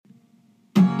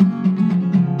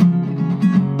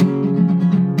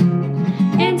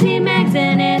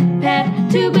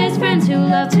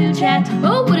cat.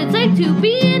 Oh, what it's like to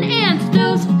be an ant.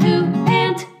 Those who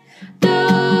ant.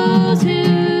 Those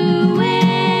who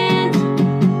ant.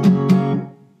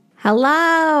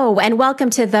 Hello, and welcome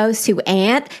to Those Who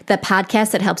Ant, the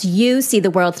podcast that helps you see the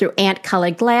world through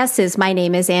ant-colored glasses. My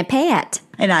name is Aunt Pat.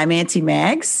 And I'm Auntie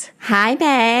Mags. Hi,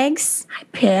 Mags. Hi,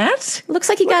 Pat. Looks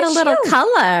like you got a little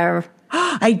color.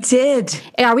 I did.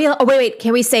 Are we? Oh, wait.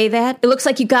 Can we say that? It looks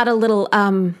like you got a little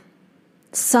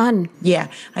sun. Yeah,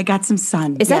 I got some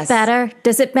sun. Is that better?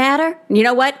 Does it matter? You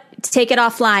know what? Take it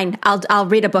offline. I'll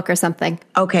read a book or something.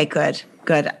 Okay, good.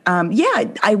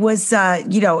 I was,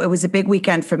 it was a big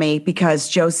weekend for me because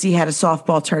Josie had a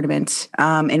softball tournament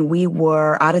and we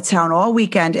were out of town all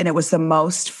weekend and it was the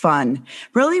most fun.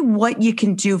 Really what you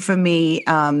can do for me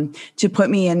to put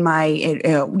me in my,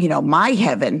 my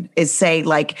heaven is say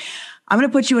like, I'm going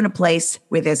to put you in a place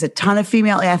where there's a ton of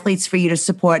female athletes for you to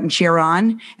support and cheer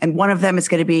on. And one of them is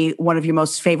going to be one of your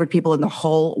most favorite people in the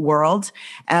whole world.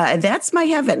 And that's my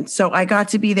heaven. So I got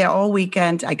to be there all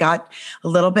weekend. I got a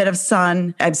little bit of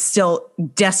sun. I'm still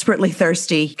desperately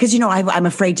thirsty because, I'm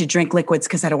afraid to drink liquids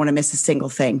because I don't want to miss a single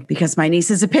thing because my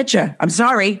niece is a pitcher. I'm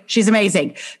sorry. She's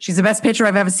amazing. She's the best pitcher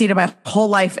I've ever seen in my whole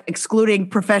life, excluding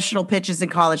professional pitches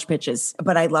and college pitches.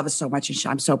 But I love her so much. And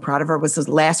I'm so proud of her. It was the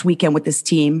last weekend with this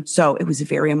team. So it was a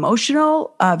very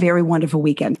emotional, very wonderful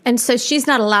weekend. And so she's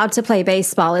not allowed to play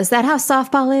baseball. Is that how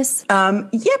softball is?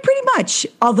 Yeah, pretty much.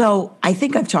 Although I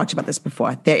think I've talked about this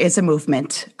before. There is a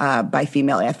movement by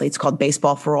female athletes called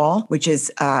Baseball for All, which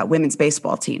is women's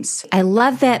baseball teams. I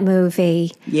love that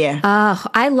movie. Yeah.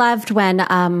 I loved when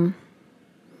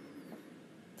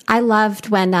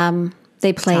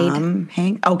they played.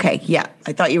 Okay, yeah.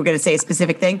 I thought you were going to say a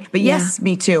specific thing, but yes,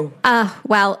 me too.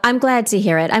 Well, I'm glad to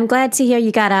hear it. I'm glad to hear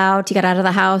you got out of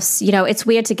the house. It's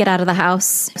weird to get out of the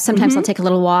house. Sometimes I'll take a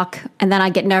little walk and then I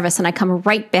get nervous and I come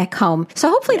right back home. So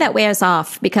hopefully that wears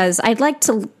off because I'd like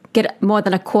to get more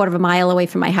than a quarter of a mile away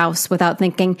from my house without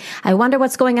thinking, I wonder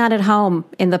what's going on at home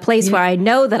in the place where I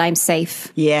know that I'm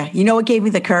safe. Yeah. You know what gave me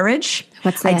the courage?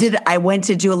 What's that? I went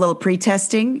to do a little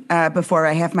pre-testing before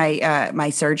I have my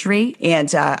surgery, and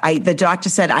the doctor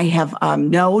said I have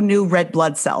no new red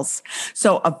blood cells.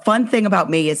 So a fun thing about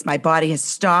me is my body has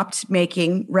stopped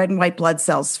making red and white blood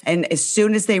cells, and as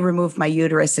soon as they remove my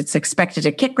uterus, it's expected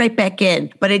to kick right back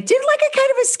in. But it did like a kind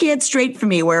of a scared straight for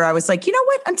me, where I was like, you know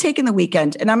what? I'm taking the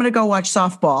weekend, and I'm going to go watch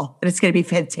softball, and it's going to be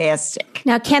fantastic.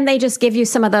 Now, can they just give you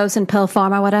some of those in pill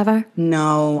form or whatever?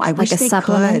 No, I wish they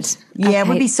supplement? could. Yeah, okay. It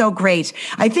would be so great.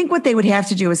 I think what they would have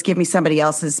to do is give me somebody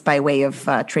else's by way of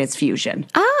transfusion.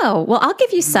 Oh, well, I'll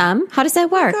give you some. How does that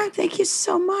work? Oh God, thank you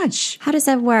so much. How does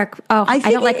that work? Oh, I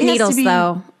don't like needles,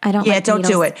 though. I don't like needles. Yeah, don't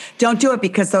do it. Don't do it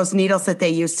because those needles that they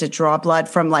use to draw blood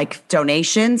from like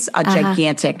donations are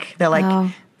gigantic. They're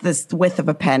like the width of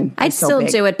a pen. I'd still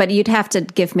do it, but you'd have to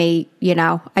give me,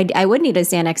 I would need a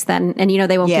Xanax then, and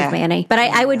they won't give me any. But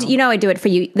I would, I'd do it for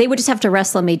you. They would just have to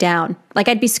wrestle me down. Like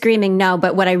I'd be screaming no,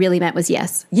 but what I really meant was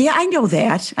yes. Yeah, I know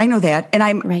that.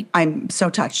 And I'm so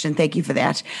touched, and thank you for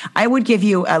that. I would give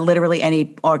you literally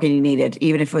any organ you needed,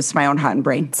 even if it was my own heart and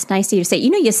brain. It's nice of you to say.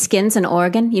 Your skin's an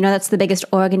organ. That's the biggest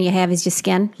organ you have is your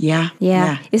skin. Yeah.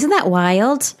 Isn't that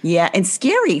wild? Yeah, and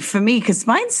scary for me because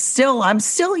I'm still,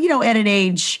 at an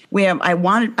age where I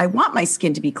want my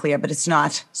skin to be clear, but it's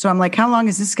not. So I'm like, how long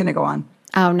is this going to go on?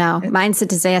 Oh, no. Mine's a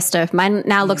disaster. Mine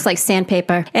now looks like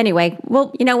sandpaper. Anyway,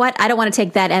 well, you know what? I don't want to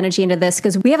take that energy into this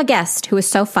because we have a guest who is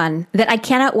so fun that I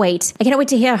cannot wait. I cannot wait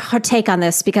to hear her take on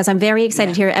this because I'm very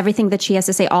excited to hear everything that she has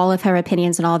to say, all of her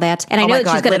opinions and all that. And I know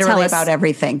that she's going to tell us about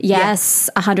everything. Yes,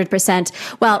 100%.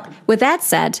 Well, with that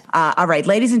said. All right,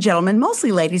 ladies and gentlemen,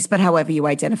 mostly ladies, but however you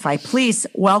identify, please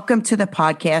welcome to the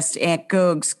podcast, Aunt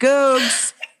Googs.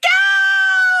 Googs.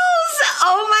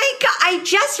 Oh my God, I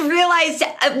just realized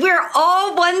we're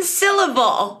all one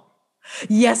syllable.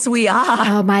 Yes, we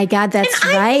are. Oh my God, that's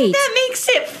right. I think that makes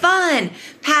it fun.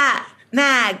 Pat,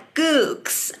 Mag,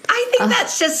 Gooks. I think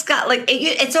that's just got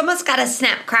it's almost got a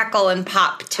snap, crackle, and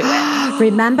pop to it.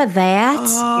 Remember that?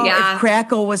 Oh, yeah. If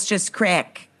crackle was just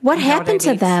crack. What happened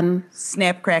to them?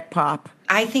 Snap, crack, pop.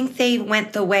 I think they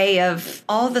went the way of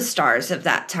all the stars of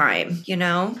that time,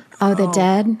 Oh, they're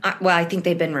dead? I think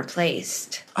they've been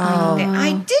replaced. Oh.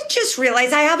 I did just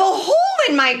realize I have a hole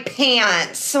in my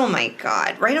pants. Oh, my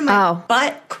God. Right on my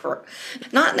butt.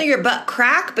 Not in your butt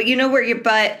crack, but where your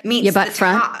butt meets your butt the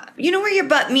front? top. Where your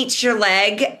butt meets your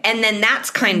leg, and then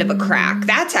that's kind of a crack.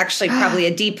 That's actually probably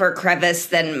a deeper crevice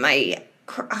than my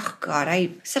oh God,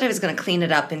 I said I was going to clean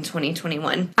it up in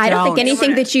 2021. I don't think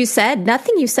anything that you said,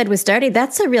 nothing you said was dirty.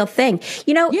 That's a real thing.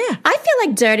 You know, I feel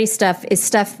like dirty stuff is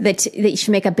stuff that you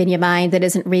should make up in your mind that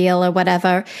isn't real or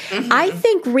whatever. I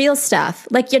think real stuff,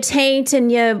 like your taint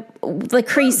and the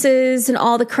creases and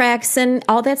all the cracks and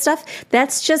all that stuff,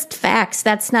 that's just facts.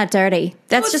 That's not dirty.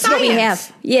 That's just science. What we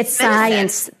have. It's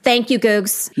science. Thank you,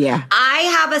 Googs. Yeah. I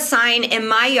have a sign in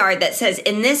my yard that says,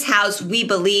 in this house, we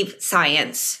believe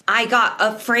science. I got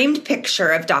a framed picture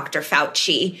of Dr.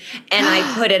 Fauci and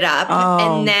I put it up.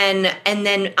 And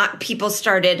then people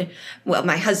started, well,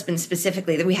 my husband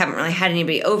specifically, that we haven't really had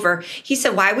anybody over. He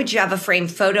said, why would you have a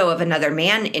framed photo of another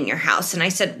man in your house? And I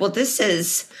said, well, this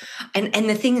is, and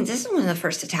the thing is, this is one of the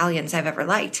first Italians I've ever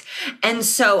liked. And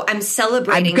so I'm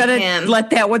celebrating him. I'm going to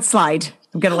let that one slide.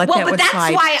 I'm going to let that one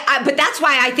slide. But that's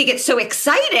why I think it's so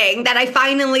exciting that I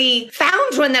finally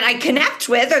found one that I connect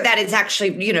with, or that is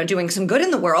actually, doing some good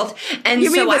in the world. And you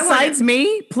mean besides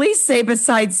me? Please say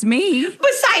besides me.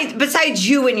 Besides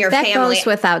you and your family. That goes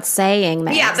without saying,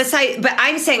 man. Yeah, but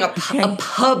I'm saying a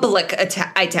public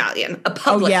Italian, a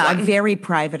public one. I'm very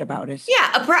private about it.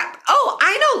 Yeah,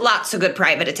 I know lots of good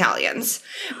private Italians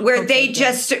where they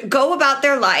just go about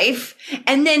their life,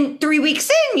 and then 3 weeks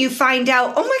in, you find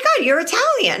out, oh my God, you're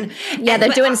Italian. Yeah, they're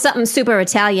doing something super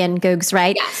Italian, Googs,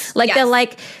 right? Yes. Like they're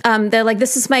like,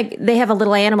 this is they have a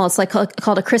little animal. It's like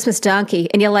called a Christmas donkey,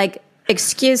 and you're like,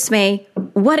 excuse me,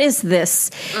 what is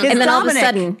this? And then all of a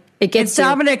sudden, it gets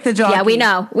Dominic the donkey. Yeah, we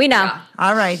know. Yeah.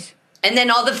 All right. And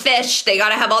then all the fish, they got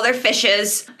to have all their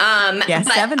fishes.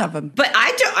 7 of them. But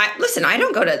I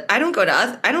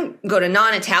don't go to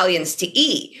non-Italians to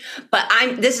eat. But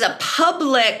this is a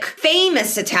public,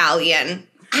 famous Italian.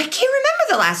 I can't remember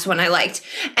the last one I liked.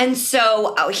 And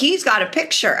so he's got a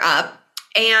picture up.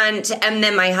 And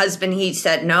then my husband, he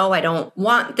said, no, I don't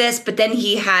want this. But then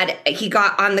he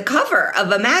got on the cover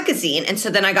of a magazine. And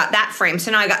so then I got that frame. So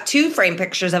now I got 2 framed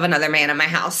pictures of another man in my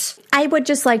house. I would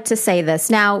just like to say this.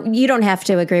 Now, you don't have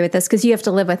to agree with this because you have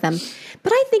to live with him.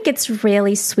 But I think it's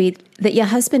really sweet that your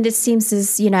husband, it seems,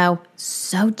 is,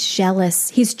 so jealous.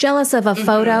 He's jealous of a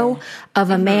photo of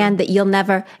a man that you'll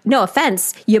never, no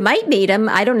offense, you might meet him.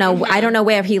 I don't know. I don't know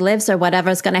where he lives or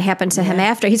whatever is going to happen to him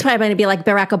after. He's probably going to be like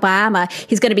Barack Obama.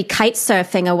 He's going to be kite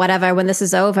surfing or whatever when this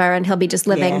is over, and he'll be just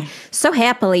living so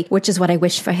happily, which is what I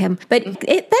wish for him. But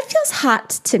that feels hot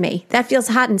to me. That feels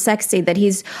hot and sexy that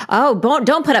he's,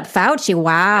 don't put up Fauci.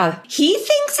 Wow. He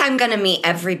thinks I'm going to meet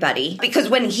everybody because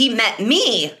when he met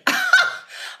me,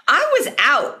 I was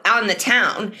out on the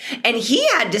town and he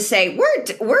had to say,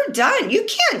 we're done. You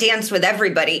can't dance with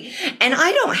everybody. And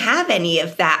I don't have any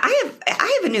of that.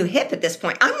 I have a new hip at this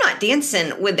point. I'm not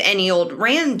dancing with any old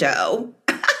rando.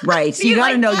 Right. You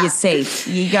got to know you're safe.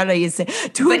 You got to know you're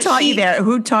safe. Who taught you that?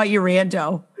 Who taught you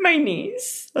rando? My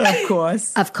niece. Of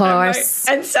course. Of course.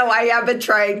 And so I have been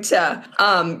trying to,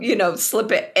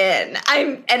 slip it in.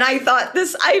 I thought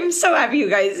I'm so happy you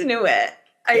guys knew it.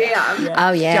 I am. Yeah.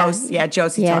 Oh, yeah.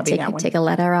 Josie taught me that one. Take a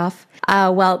letter off.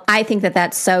 Well, I think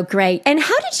that's so great. And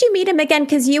how did you meet him again?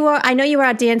 Because I know you were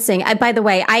out dancing. By the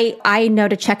way, I know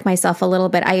to check myself a little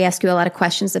bit. I ask you a lot of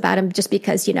questions about him just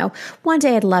because, one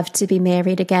day I'd love to be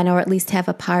married again or at least have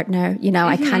a partner.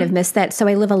 I kind of miss that. So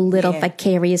I live a little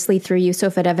vicariously through you. So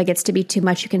if it ever gets to be too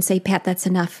much, you can say, Pat, that's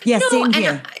enough. Yeah, same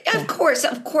here. Of course.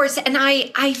 And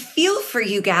I feel for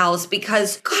you gals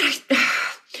because, God,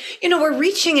 we're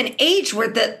reaching an age where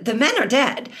the men are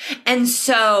dead. And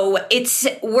so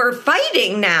we're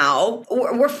fighting now.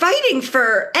 We're fighting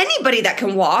for anybody that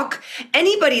can walk,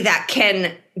 anybody that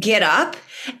can get up,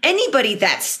 anybody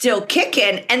that's still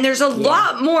kicking. And there's a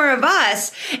lot more of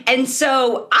us. And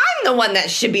so I'm the one that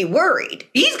should be worried.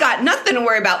 He's got nothing to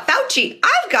worry about. Fauci,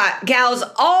 I've got gals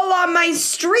all on my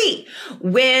street.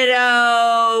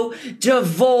 Widow,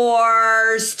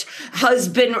 divorced,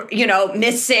 husband,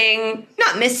 missing.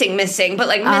 Not missing, but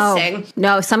like missing.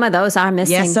 No, some of those are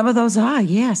missing. Yeah, some of those are,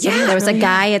 yes. Yeah, there was a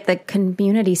guy at the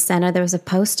community center. There was a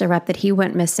poster up that he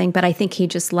went missing, but I think he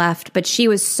just left. But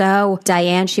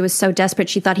Diane, she was so desperate,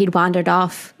 she thought he'd wandered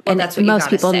off. Well, and that's what most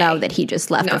people know that he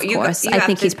just left, of course. I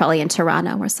think he's probably in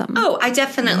Toronto or something. Oh, I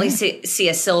definitely see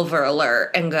a silver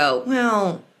alert and go,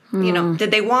 well, did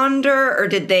they wander or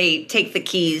did they take the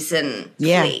keys and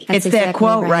flee? It's that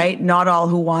quote, right? Not all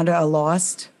who wander are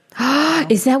lost.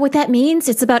 Is that what that means?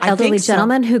 It's about elderly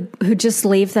gentlemen who just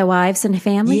leave their wives and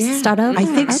families, start over? I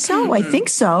think so. I think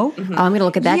so. Oh, I'm going to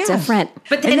look at that different.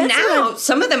 But then now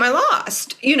some of them are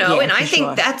lost, and I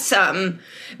think that's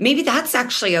maybe that's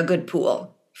actually a good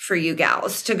pool for you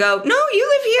gals to go, no, you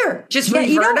live here. Just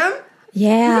revert them.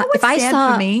 Yeah. If I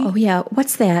saw, oh yeah,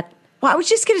 what's that? Well, I was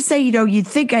just going to say, you'd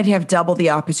think I'd have double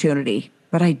the opportunity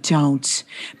but I don't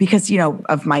because,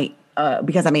 of my,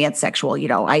 because I'm asexual,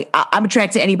 I'm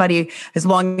attracted to anybody as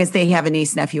long as they have a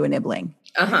niece, nephew, and nibbling.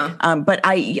 But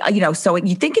so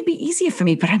you think it'd be easier for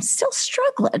me, but I'm still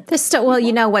struggling. There's still,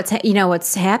 well,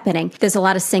 what's happening. There's a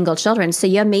lot of single children. So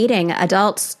you're meeting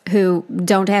adults who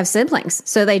don't have siblings.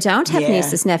 So they don't have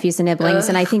nieces, nephews, and nibblings.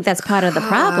 And I think that's part of the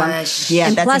problem. Yeah,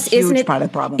 and that's plus, a huge isn't it, part of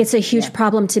the problem. It's a huge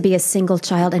problem to be a single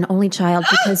child and only child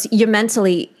because you're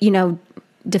mentally,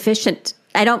 deficient.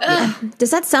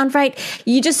 Does that sound right?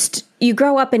 You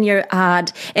grow up and you're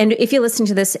odd. And if you're listening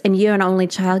to this and you're an only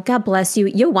child, God bless you.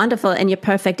 You're wonderful and you're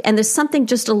perfect. And there's something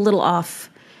just a little off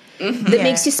that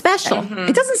makes you special.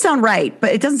 It doesn't sound right,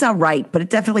 but it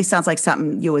definitely sounds like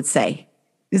something you would say.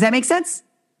 Does that make sense?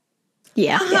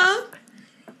 Yeah.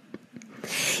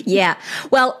 Yeah.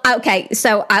 Well, okay.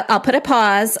 So I'll put a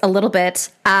pause a little bit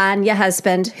on your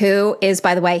husband, who is,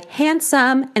 by the way,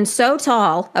 handsome and so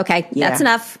tall. Okay. Yeah. That's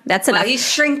enough. Well, he's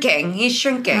shrinking.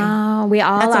 Oh, we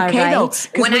all That's are, okay, right?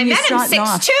 though. When I met him,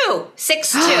 6'2".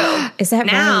 6'2". Is that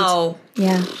now, right?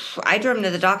 Yeah. I drove him to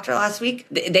the doctor last week.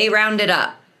 They rounded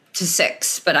up to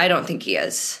 6, but I don't think he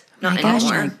is. Not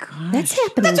anymore. That's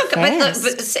happening That's okay,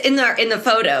 fast. but in the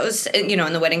photos, in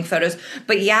the wedding photos.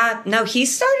 But yeah, no,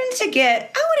 he's starting to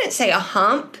get, I wouldn't say a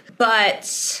hump,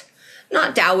 but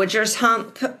not dowager's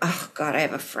hump. Oh God, I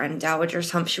have a friend,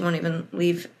 dowager's hump. She won't even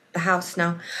leave the house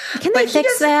now. Can they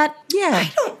fix that? Yeah.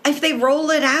 If they roll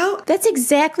it out. That's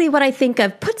exactly what I think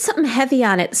of. Put something heavy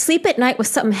on it. Sleep at night with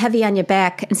something heavy on your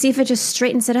back and see if it just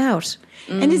straightens it out.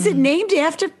 And is it named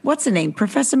after, what's the name?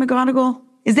 Professor McGonagall?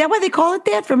 Is that why they call it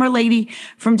that, from Her Lady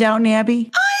from Downton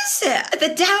Abbey? Is it?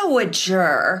 The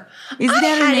Dowager. Isn't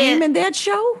that her name in that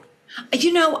show? I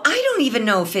don't even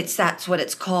know if that's what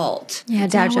it's called. Yeah,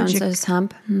 Dow Jones's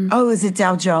hump. Oh, is it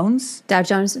Dow Jones? Dow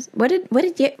Jones. What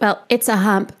did you? Well, it's a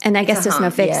hump, and I guess there's no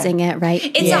fixing it, right?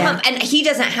 It's a hump, and he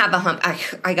doesn't have a hump.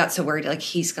 I got so worried, like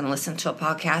he's going to listen to a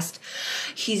podcast.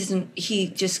 He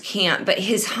just can't. But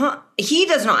his hump, he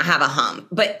does not have a hump,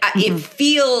 but it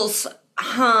feels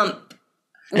hump.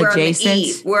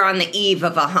 Adjacent? We're on the eve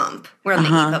of a hump. We're on the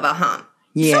eve of a hump.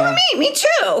 Yeah. So are me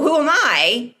too. Who am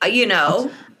I?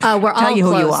 We're all Tell you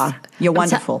who close. you are. You're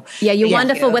wonderful. You're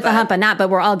wonderful with a hump or not, but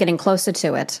we're all getting closer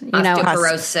to it.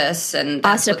 Osteoporosis and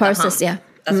osteoporosis.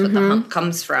 That's what the hump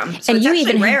comes from. So And it's you actually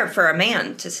even rare for a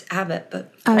man to have it.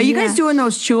 But Are you guys doing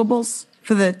those chewables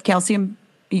for the calcium?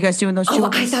 Are you guys doing those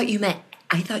chewables?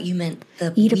 I thought you meant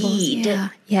the Eatables. weed.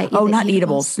 Yeah. Oh, not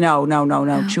eatables. No.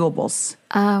 Chewables.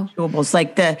 Oh. Chewables.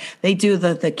 Like they do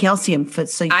the calcium for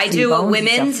so I for do your a bones and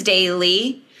women's stuff.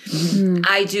 daily.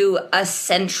 I do a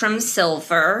Centrum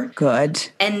Silver. Good.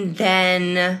 And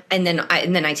then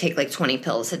I take like 20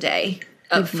 pills a day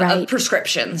of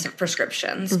prescriptions.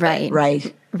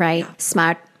 Right.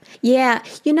 Smart. Yeah.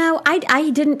 I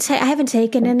haven't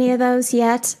taken any of those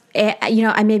yet.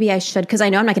 Maybe I should, because I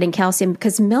know I'm not getting calcium,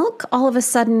 because milk all of a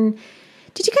sudden,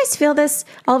 did you guys feel this?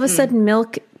 All of a sudden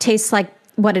milk tastes like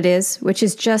what it is, which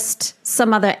is just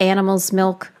some other animal's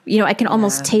milk. I can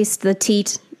almost taste the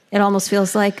teat. It almost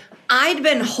feels like. I'd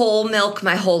been whole milk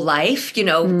my whole life, gosh,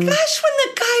 when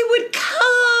the guy would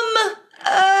come.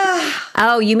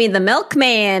 Oh, you mean the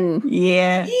milkman?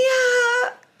 Yeah. Yeah,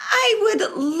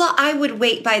 I would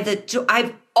wait by the.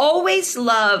 I've always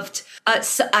loved.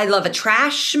 I love a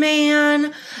trash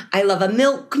man. I love a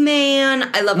milkman.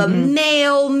 I love a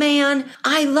mailman.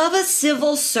 I love a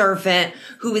civil servant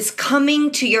who is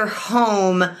coming to your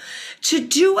home to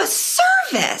do a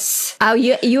service. Oh,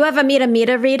 you ever meet a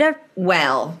meter reader?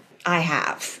 Well, I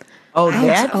have. Oh,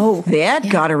 that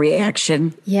got a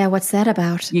reaction. Yeah, what's that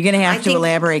about? You're going to have to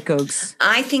elaborate, Googs.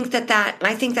 I think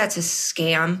that's a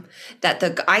scam.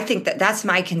 I think that's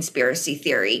my conspiracy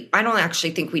theory. I don't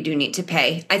actually think we do need to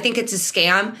pay. I think it's a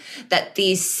scam that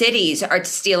these cities are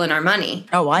stealing our money.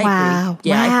 Oh, I agree.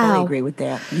 Yeah, I fully agree with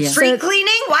that. Yeah. Street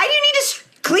cleaning? Why do you need to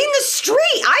clean the street?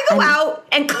 I go out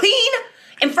and clean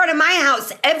in front of my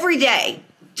house every day.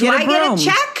 Do I get a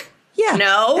check? Yeah.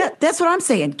 No. That's what I'm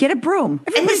saying. Get a broom.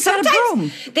 Everybody's got a broom.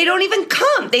 They don't even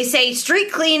come. They say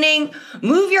street cleaning,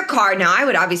 move your car. Now, I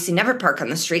would obviously never park on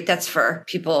the street. That's for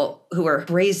people who were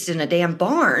raised in a damn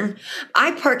barn.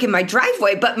 I park in my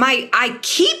driveway, but I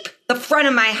keep the front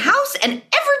of my house, and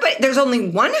there's only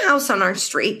one house on our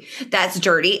street that's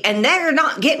dirty, and they're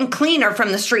not getting cleaner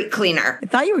from the street cleaner. I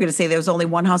thought you were going to say there was only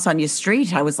one house on your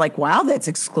street. I was like, wow, that's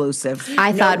exclusive.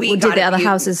 I thought, did the other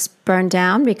houses burn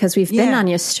down? Because we've been on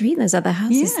your street, and there's other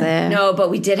houses there. No, but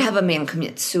we did have a man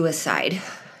commit suicide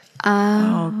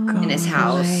in his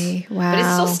house. Wow. But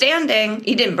it's still standing.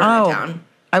 He didn't burn it down.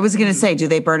 I was going to say, do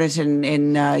they burn it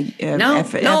in no,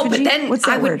 effigy? but then What's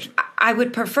that word? I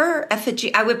would prefer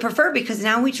effigy. I would prefer because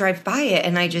now we drive by it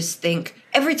and I just think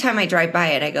every time I drive by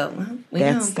it, I go, well,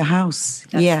 That's know. the house.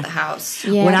 That's yeah. the house.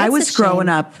 Yeah, When I that's was a shame. growing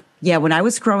up, when I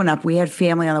was growing up, we had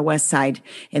family on the west side,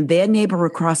 and their neighbor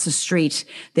across the street,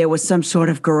 there was some sort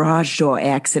of garage door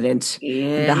accident.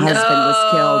 The husband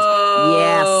was killed.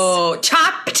 Yes. Oh,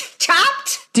 chopped.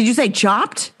 Did you say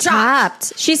chopped?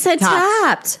 Topped. She said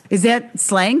topped. Is that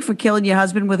slang for killing your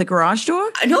husband with a garage door?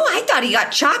 No, I thought he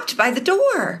got chopped by the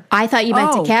door. I thought you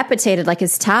meant Oh. decapitated, like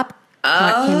his top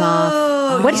part came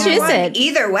off. Which is it?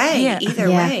 Either way. Yeah. Either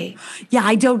Yeah. way. Yeah,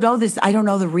 I don't know this. I don't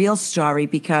know the real story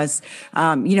because,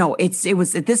 it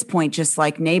was at this point just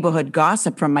like neighborhood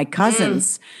gossip from my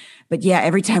cousins. But yeah,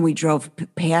 every time we drove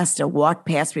past or walked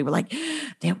past, we were like,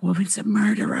 that woman's a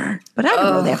murderer. But I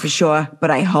don't know that for sure,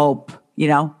 but I hope,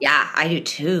 Yeah, I do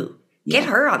too. Get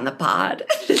her on the pod.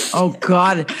 Oh,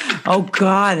 God. Oh,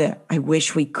 God. I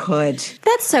wish we could.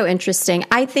 That's so interesting.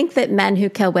 I think that men who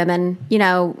kill women,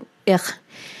 ugh.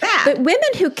 Bad. But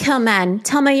women who kill men,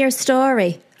 tell me your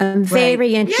story. I'm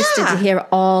very interested to hear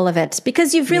all of it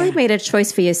because you've really made a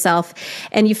choice for yourself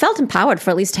and you felt empowered for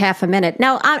at least half a minute.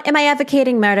 Now, am I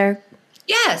advocating murder?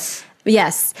 Yes.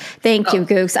 Yes. Thank you,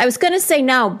 Gooks. I was going to say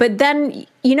no, but then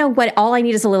you know what? All I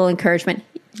need is a little encouragement.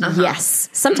 Yes.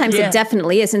 Sometimes it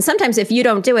definitely is. And sometimes if you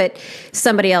don't do it,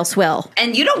 somebody else will.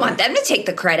 And you don't want them to take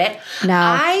the credit. No.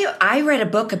 I read a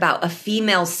book about a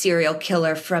female serial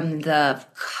killer from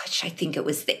I think it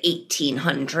was the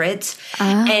 1800s.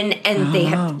 And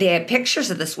they had pictures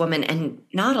of this woman and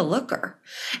not a looker.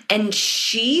 And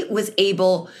she was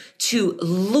able to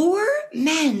lure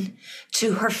men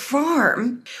to her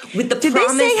farm with the Did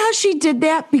promise. they say how she did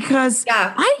that? Because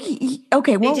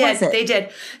what was it? They did.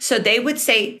 So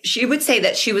she would say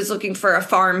that she was looking for a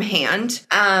farm hand.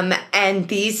 And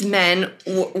these men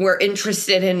were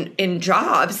interested in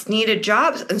jobs, needed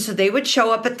jobs. And so they would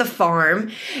show up at the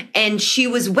farm and she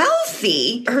was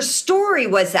wealthy. Her story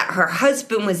was that her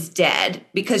husband was dead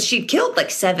because she'd killed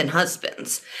like 7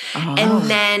 husbands. And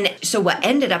then, so what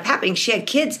ended up happening, she had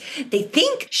kids. They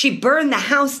think she burned the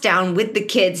house down with the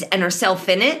kids and herself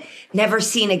in it. Never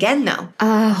seen again, though.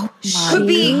 Oh,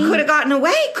 Could have gotten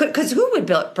away. Because who would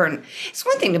burn? It's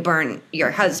one thing to burn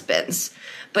your husbands,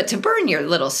 but to burn your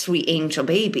little sweet angel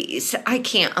babies, I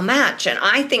can't imagine.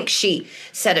 I think she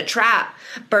set a trap,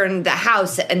 burned the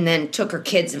house, and then took her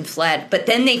kids and fled. But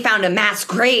then they found a mass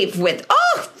grave with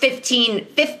 15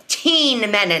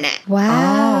 men in it.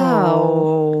 wow.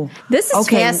 Oh. This is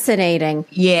fascinating.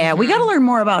 Yeah, we got to learn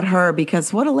more about her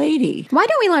because what a lady. Why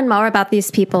don't we learn more about these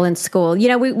people in school?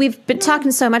 We've been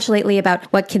talking so much lately about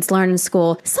what kids learn in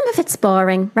school. Some of it's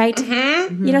boring, right?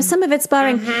 Mm-hmm. Some of it's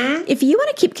boring. Mm-hmm. If you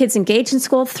want to keep kids engaged in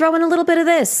school, throw in a little bit of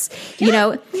this.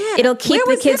 It'll keep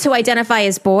the kids who identify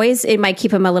as boys. It might keep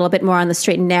them a little bit more on the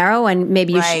straight and narrow, and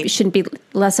maybe you shouldn't be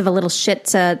less of a little shit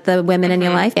to the women in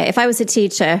your life. If I was a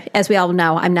teacher, as we all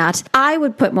know, I'm not, I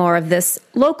would put more of this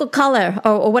local color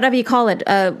or whatever you call it,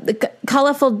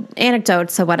 colorful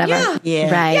anecdotes or whatever. Yeah.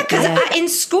 Right. Yeah, because in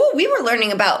school we were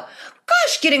learning about,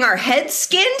 getting our heads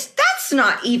skinned. That's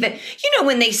not even,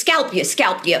 when they scalp you.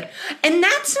 And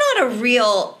that's not a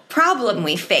real problem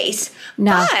we face.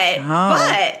 No.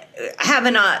 But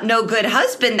having a no good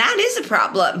husband, that is a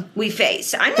problem we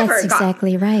face. That's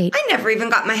exactly right. I never even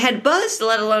got my head buzzed,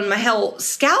 let alone my whole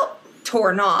scalp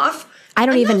torn off. I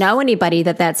don't even know anybody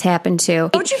that's happened to.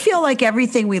 Don't you feel like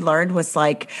everything we learned was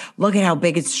like, look at how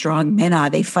big and strong men are.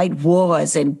 They fight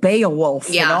wars and Beowulf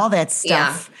and all that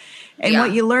stuff. And what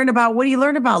do you learn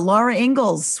about Laura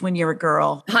Ingalls when you're a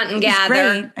girl? Hunt and She's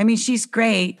gather. Great. I mean, she's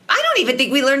great. I don't even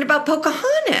think we learned about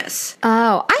Pocahontas.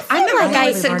 Oh, I feel like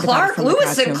Lewis and Clark.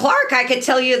 Lewis and Clark, I could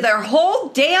tell you their whole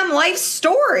damn life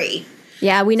story.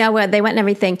 Yeah, we know where they went and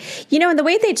everything. And the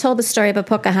way they told the story about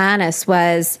Pocahontas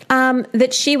was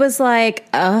that she was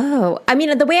like,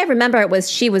 the way I remember it was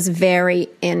she was very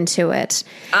into it.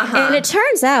 And it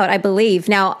turns out, I believe,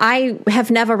 now I have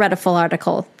never read a full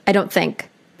article, I don't think.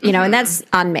 And that's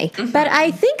on me. But I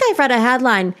think I've read a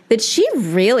headline that she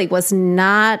really was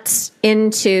not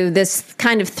into this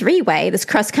kind of this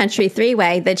cross-country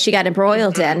three-way that she got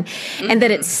embroiled in, and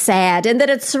that it's sad, and that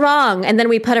it's wrong, and then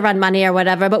we put her on money or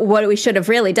whatever. But what we should have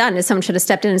really done is someone should have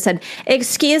stepped in and said,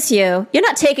 excuse you, you're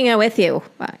not taking her with you.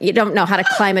 You don't know how to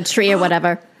climb a tree or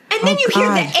whatever. And then you hear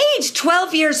the age,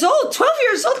 12 years old. 12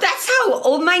 years old, that's how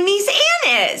old my niece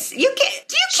Anne is. You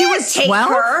can't She was take 12?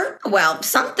 her. Well,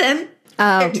 something.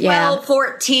 They're 12,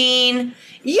 14,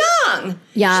 young.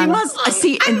 Yeah. She must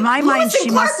see in my mind. Lewis and She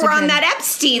Clark must were have on been. that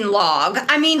Epstein log.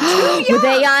 I mean, too young. Were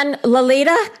they on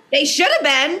Lolita? They should have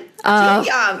been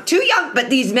too young. But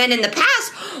these men in the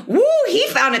past, woo, he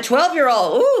found a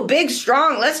 12-year-old. Ooh, big,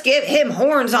 strong. Let's give him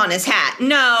horns on his hat.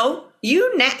 No,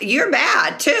 you're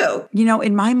bad too. You know,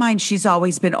 in my mind, she's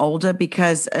always been older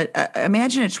because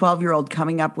imagine a 12-year-old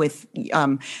coming up with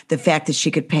the fact that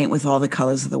she could paint with all the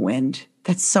colors of the wind.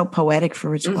 That's so poetic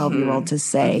for a 12-year-old to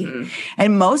say.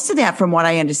 And most of that, from what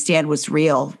I understand, was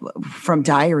real from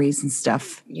diaries and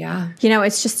stuff. Yeah. You know,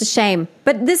 it's just a shame.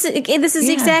 But this is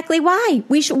exactly why.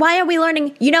 Why are we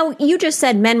learning? You know, you just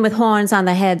said men with horns on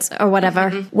the heads or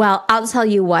whatever. Well, I'll tell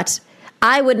you what.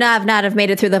 I would not have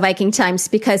made it through the Viking times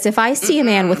because if I see a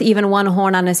man with even one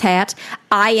horn on his hat,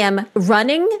 I am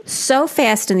running so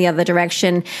fast in the other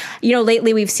direction. You know,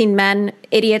 lately we've seen men,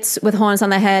 idiots with horns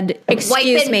on their head. Excuse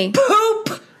Wiping me.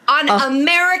 poop on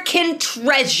American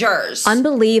treasures.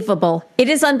 Unbelievable. It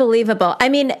is unbelievable. I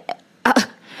mean,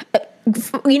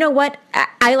 you know what?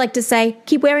 I like to say,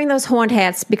 keep wearing those horned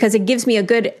hats because it gives me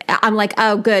I'm like,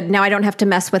 oh, good. Now I don't have to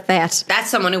mess with that.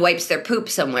 That's someone who wipes their poop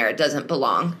somewhere it doesn't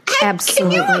belong.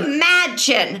 Absolutely. Can you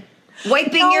imagine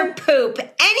wiping your poop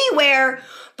anywhere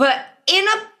but in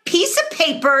a piece of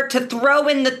paper to throw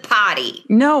in the potty?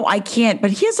 No, I can't.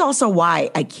 But here's also why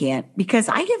I can't. Because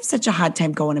I have such a hard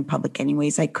time going in public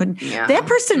anyways. I couldn't. Yeah. That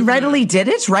person readily did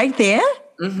it right there.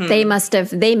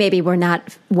 They maybe were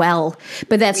not well,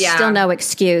 but that's still no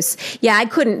excuse. Yeah, I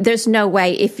couldn't. There's no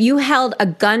way. If you held a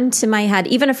gun to my head,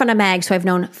 even in front of Mags, who I've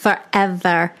known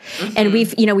forever, and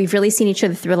we've really seen each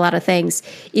other through a lot of things.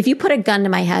 If you put a gun to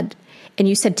my head and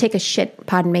you said, take a shit,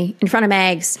 pardon me, in front of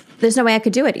Mags, there's no way I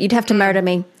could do it. You'd have to murder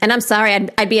me. And I'm sorry,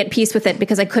 I'd be at peace with it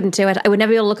because I couldn't do it. I would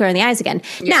never be able to look her in the eyes again.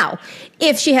 Yeah. Now,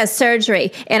 if she has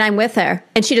surgery and I'm with her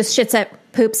and she just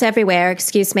poops everywhere,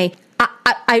 excuse me,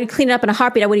 I would clean it up in a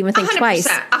heartbeat. I wouldn't even think 100%, twice.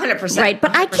 100%. Right.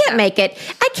 But 100%. I can't make it.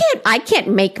 I can't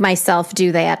make myself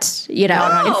do that, in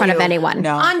front of anyone.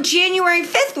 No. On January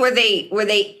 5th, were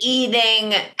they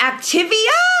eating Activia?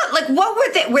 Like, what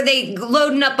were they? Were they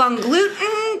loading up on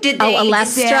gluten? Did they?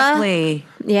 Alestra? Exactly.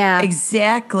 Yeah.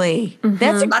 Exactly.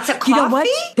 Lots of coffee? You know what?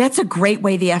 That's a great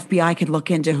way the FBI could look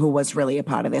into who was really a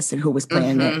part of this and who was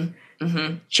planning it.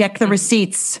 Check the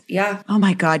receipts. Yeah. Oh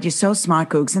my God, you're so smart,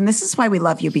 Googs. And this is why we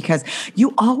love you because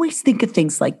you always think of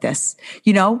things like this.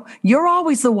 You know, you're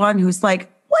always the one who's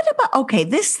like, what about, okay,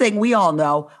 this thing we all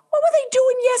know. What were they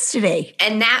doing yesterday?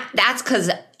 And that's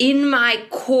because in my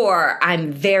core,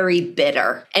 I'm very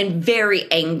bitter and very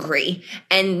angry.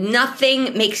 And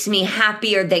nothing makes me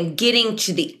happier than getting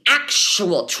to the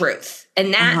actual truth.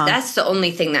 And that's the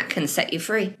only thing that can set you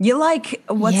free. You like,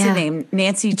 what's the name?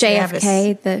 Nancy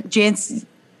JFK, Travis.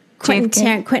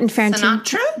 Quentin Tarantino.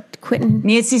 Sinatra? Quentin.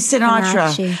 Nancy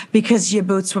Sinatra. Sinatra. Because your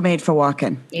boots were made for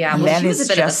walking. Yeah, well, she was a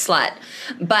bit of a slut.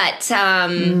 But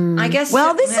I guess.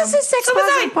 Well, this is a sex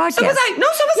positive podcast. So was I. No,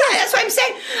 so was I. That's what I'm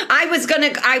saying.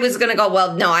 I was gonna go,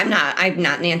 well, no, I'm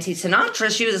not Nancy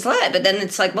Sinatra. She was a slut. But then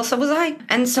it's like, well, so was I.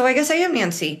 And so I guess I am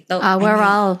Nancy.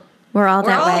 We're all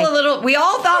that way. We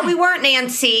all thought we weren't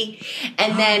Nancy,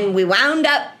 and then we wound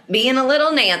up being a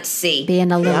little Nancy.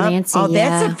 Nancy. Oh,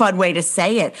 that's a fun way to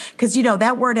say it. Because,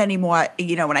 that word anymore,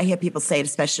 when I hear people say it,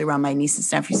 especially around my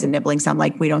nieces, nephews, and nibblings, I'm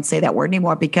like, we don't say that word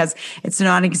anymore because it's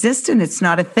non-existent. It's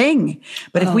not a thing.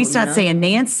 But if we start saying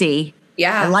Nancy,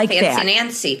 I like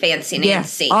fancy that. Fancy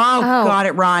Nancy. Oh, God,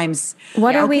 it rhymes.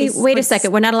 What are we? Wait a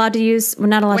second. We're not allowed to name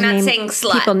saying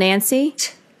slut. people Nancy?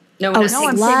 No, we're not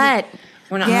saying slut.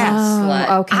 We're not saying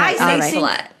slut. Okay.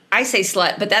 I say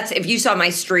slut, but that's if you saw my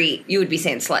street, you would be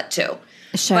saying slut too.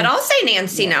 Sure. But I'll say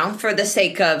Nancy now for the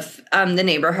sake of the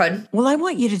neighborhood. Well, I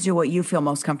want you to do what you feel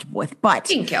most comfortable with. But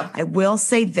Thank you. I will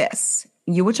say this.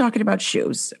 You were talking about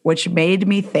shoes, which made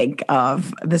me think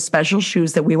of the special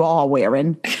shoes that we were all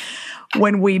wearing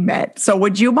when we met. So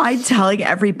would you mind telling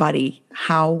everybody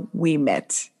how we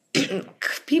met?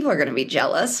 People are going to be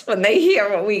jealous when they hear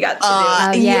what we got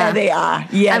to do. Yeah, they are.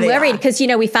 Yeah, I'm worried because,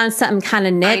 we found something kind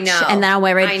of niche and now I'm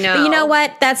worried. I know. But you know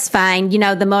what? That's fine.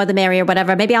 The more the merrier,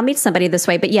 whatever. Maybe I'll meet somebody this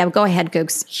way. But yeah, go ahead,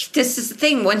 Googs. This is the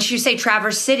thing. Once you say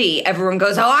Traverse City, everyone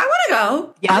goes, oh, I want to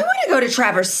go. Yep. I want to go to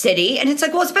Traverse City. And it's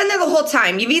like, well, it's been there the whole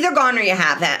time. You've either gone or you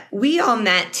haven't. We all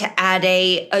met to add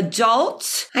a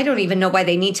adult. I don't even know why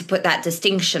they need to put that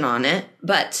distinction on it.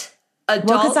 But adult.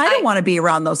 Well, because I don't want to be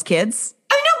around those kids.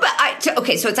 I know, but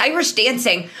okay, so it's Irish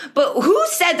dancing, but who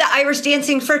said that Irish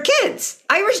dancing for kids?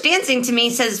 Irish dancing to me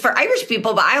says for Irish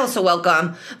people, but I also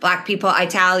welcome Black people,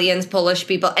 Italians, Polish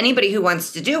people, anybody who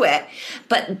wants to do it.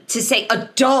 But to say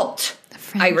adult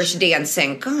Irish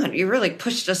dancing. God, you really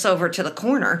pushed us over to the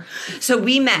corner. So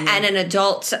we met at an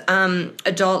adult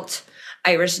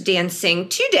Irish dancing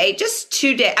 2 day, just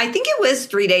 2 day. I think it was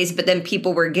 3 days, but then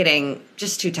people were getting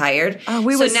just too tired. Oh,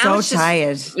 we were so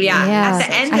tired. Yeah. At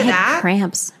the end of that,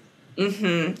 cramps.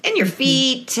 And your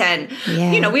feet, and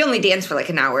we only dance for like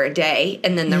an hour a day,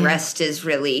 and then the rest is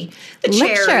really the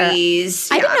cherries.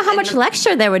 I didn't know how much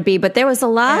lecture there would be, but there was a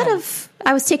lot of.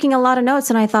 I was taking a lot of notes,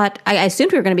 and I thought I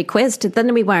assumed we were going to be quizzed.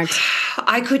 Then we weren't.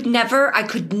 I could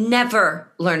never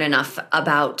learn enough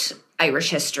about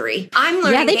Irish history. I'm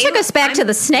learning. Yeah, they took us back to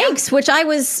the snakes, which I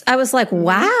was like,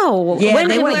 wow. Yeah,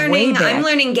 I'm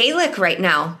learning Gaelic right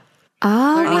now.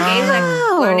 Learning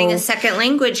Gaelic, learning a second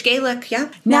language, Gaelic. Yeah.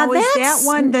 Now is that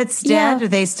one that's dead? Or are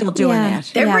they still doing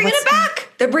that? They're bringing it back.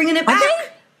 They're bringing it back.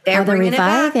 They're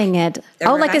reviving it.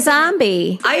 Like a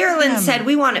zombie. Ireland said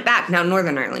we want it back. Now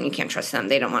Northern Ireland, you can't trust them.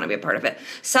 They don't want to be a part of it.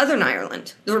 Southern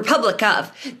Ireland, the Republic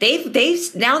of, they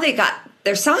got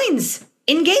their signs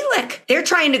in Gaelic. They're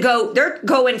trying to go. They're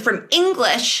going from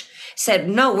English. Said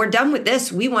no, we're done with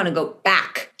this. We want to go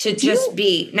back to just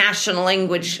be national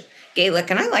language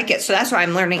Gaelic, and I like it. So that's why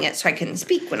I'm learning it so I can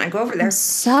speak when I go over there. I'm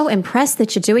so impressed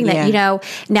that you're doing that.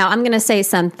 Now I'm going to say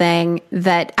something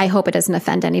that I hope it doesn't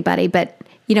offend anybody, but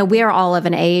we're all of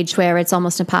an age where it's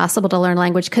almost impossible to learn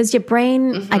language because your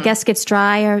brain, I guess, gets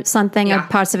dry or something, or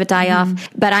parts of it die off.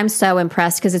 But I'm so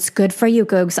impressed because it's good for you,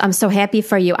 Googs. I'm so happy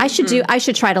for you. I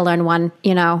should try to learn one,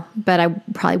 but I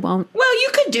probably won't. Well, you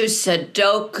could do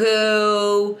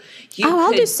Sudoku.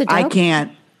 I'll do Sudoku. I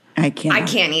can't. I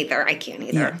can't either.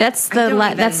 Yeah. That's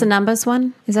the numbers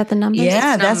one. Is that the numbers?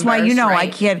 Yeah, that's why right. I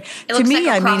can't. It looks like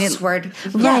a crossword.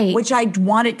 Right, which I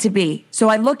want it to be. So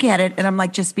I look at it and I'm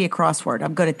like, just be a crossword.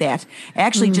 I'm good at that.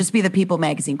 Actually, just be the People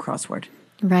Magazine crossword.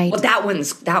 Right. Well,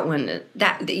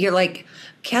 that you're like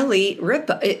Kelly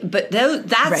Ripa, but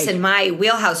that's in my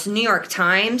wheelhouse. New York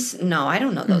Times. No, I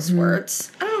don't know those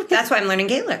words. I don't know. That's why I'm learning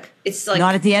Gaelic. It's like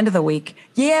not at the end of the week.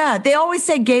 Yeah, they always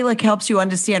say Gaelic helps you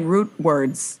understand root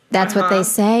words. That's what they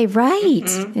say, right?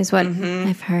 Is what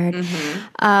I've heard.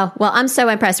 Well, I'm so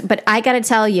impressed. But I got to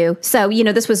tell you, so,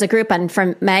 this was a group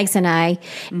from Mags and I.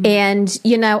 And,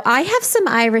 I have some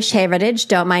Irish heritage,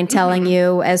 don't mind telling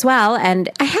you as well. And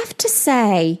I have to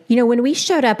say, when we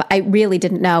showed up, I really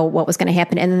didn't know what was going to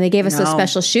happen. And then they gave us those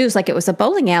special shoes like it was a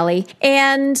bowling alley.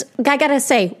 And I got to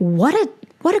say, what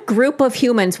a group of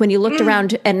humans when you looked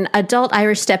around an adult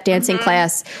Irish step dancing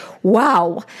class.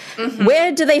 Wow.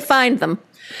 Where do they find them?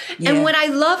 Yeah. And what I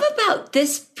love about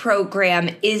this program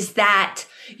is that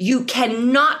you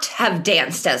cannot have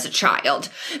danced as a child,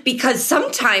 because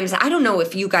sometimes, I don't know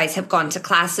if you guys have gone to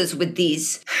classes with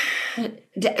these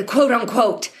quote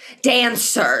unquote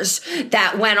dancers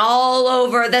that went all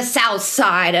over the South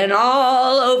Side and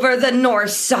all over the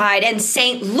North Side and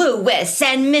St. Louis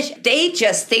and they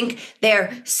just think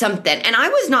they're something. And I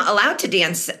was not allowed to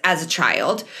dance as a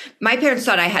child. My parents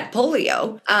thought I had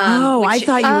polio. I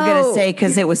thought you were going to say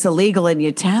because it was illegal in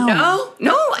your town.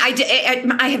 No,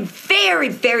 I have very,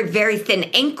 very, very thin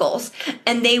ankles,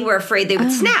 and they were afraid they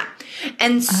would snap.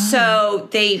 And so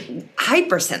they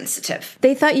hypersensitive.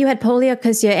 They thought you had polio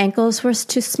because your ankles were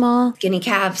too small. Skinny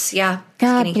calves, yeah.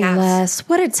 God bless.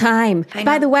 What a time.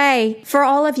 By the way, for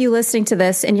all of you listening to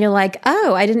this and you're like,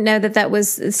 oh, I didn't know that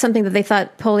was something that they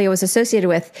thought polio was associated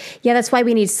with. Yeah, that's why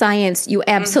we need science, you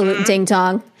absolute ding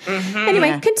dong.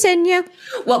 Anyway, continue.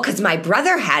 Well, because my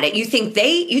brother had it. You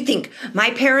think my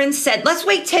parents said, let's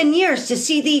wait 10 years to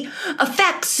see the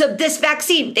effects of this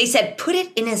vaccine. They said, put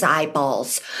it in his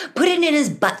eyeballs, put it in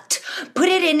his butt, throw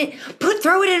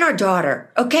it in our daughter.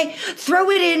 Okay.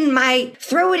 Throw it in my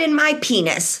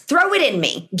penis, throw it in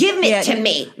me, give it to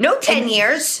me. No 10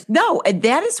 years. No. And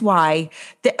that is why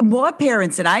more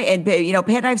parents Pat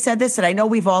and I've said this, and I know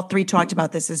we've all three talked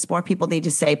about this, is more people need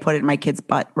to say, put it in my kid's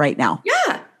butt right now.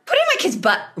 Yeah. Put it in my kid's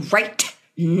butt right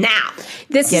now.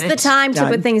 This is the time to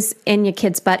put things in your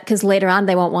kid's butt, because later on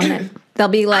they won't want it. They'll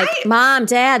be like, Mom,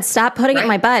 Dad, stop putting it in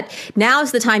my butt.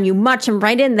 Now's the time you march them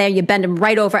right in there. You bend them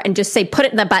right over and just say, put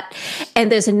it in the butt.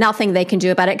 And there's nothing they can do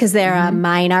about it because they're a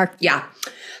minor. Yeah.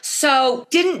 So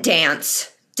didn't dance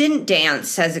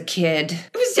as a kid.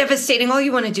 It was devastating. All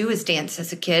you want to do is dance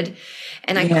as a kid.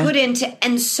 And I couldn't.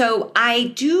 And so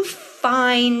I do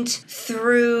find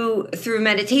through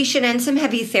meditation and some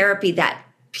heavy therapy that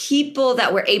people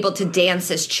that were able to dance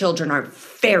as children are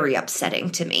very upsetting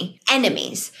to me.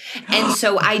 Enemies. And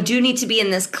so I do need to be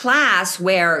in this class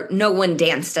where no one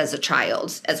danced as a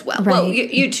child as well. Right. Well,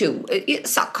 you too.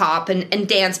 Suck cop and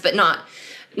dance, but not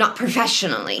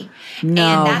professionally. No.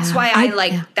 And that's why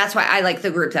I like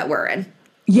the group that we're in.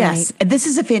 Yes, and this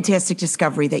is a fantastic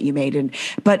discovery that you made,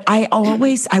 but I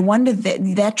wonder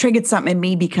that triggered something in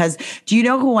me because do you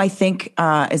know who I think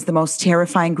is the most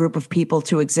terrifying group of people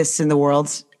to exist in the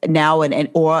world now and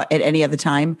or at any other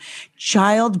time?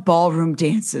 Child ballroom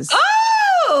dancers.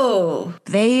 Oh,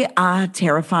 they are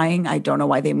terrifying. I don't know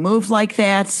why they move like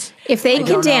that. If they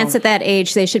can dance at that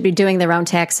age, they should be doing their own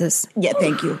taxes. Yeah,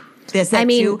 thank you. There's that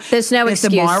there's no There's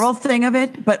excuse. the moral thing of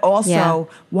it, but also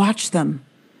watch them.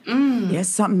 There's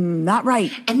something not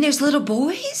right. and there's little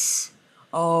boys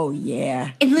Oh,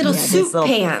 yeah. in little Yeah, suit this little-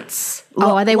 pants.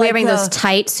 Oh, are they Like wearing the- those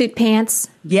tight suit pants?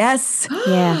 Yes.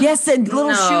 Yeah. Yes, and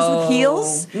little shoes with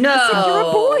heels. No. It's like you're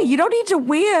a boy. You don't need to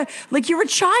wear, like you're a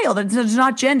child. It's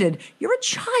not gendered. You're a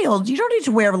child. You don't need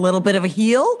to wear a little bit of a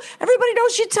heel. Everybody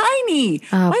knows you're tiny.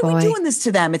 Oh, Why are boy. we doing this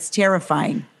to them? It's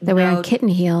terrifying. They're wearing kitten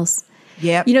heels.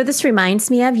 Yep. You know, this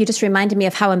reminds me of, you just reminded me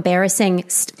of how embarrassing,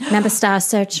 remember Star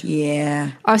Search?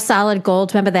 Yeah. Or Solid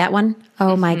Gold, remember that one?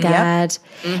 Oh my God.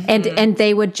 And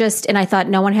they would just, and I thought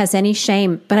no one has any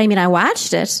shame. But I mean, I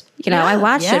watched it, I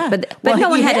watched it, but Well, no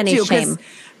one you had any 'cause shame.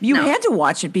 You had to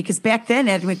watch it because back then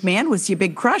Ed McMahon was your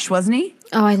big crush, wasn't he?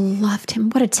 Oh, I loved him.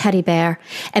 What a teddy bear.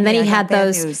 And then Yeah, he I got had bad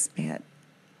those, news, Pat.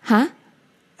 huh?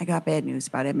 I got bad news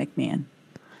about Ed McMahon.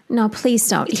 No, please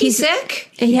don't. He's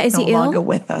sick? Yeah, is no he ill? longer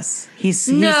with us. He's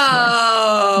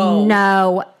No.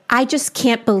 No, I just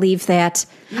can't believe that.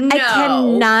 I No.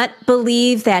 cannot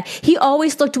believe that. He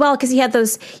always looked well because he had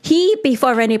those,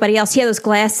 before anybody else, he had those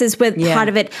glasses with part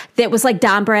of it that was like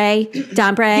Dombre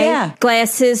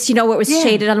glasses, where it was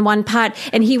shaded on one part.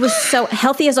 And he was so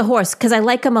healthy as a horse because I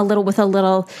like him a little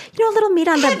meat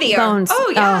on Heavier. the bones.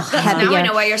 Oh, yeah. heavier. Now I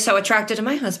know why you're so attracted to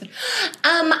my husband.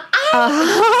 I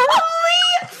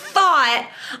only thought,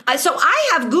 so I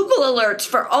have Google alerts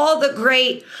for all the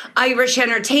great Irish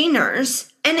entertainers,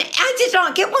 and I did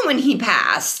not get one when he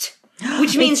passed.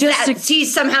 Which means just that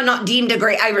he's somehow not deemed a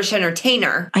great Irish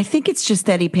entertainer. I think it's just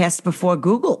that he passed before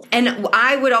Google. And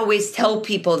I would always tell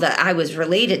people that I was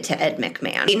related to Ed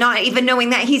McMahon, not even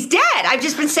knowing that he's dead. I've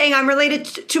just been saying I'm related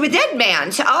to a dead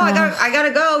man. So, I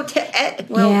gotta go to Ed.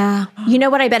 Well, Yeah. You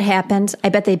know what I bet happened? I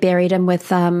bet they buried him with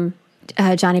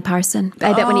Johnny Parson.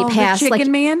 I bet when he passed, the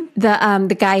chicken man?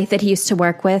 the guy that he used to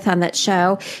work with on that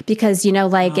show, because in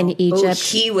Egypt,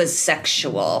 he was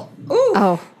sexual. Ooh.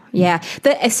 oh yeah,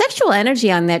 the sexual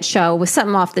energy on that show was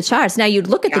something off the charts. Now you'd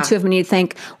look at the two of them and you'd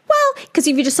think, well, because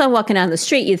if you just saw them walking down the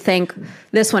street, you'd think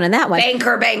this one and that one.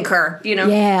 Banker,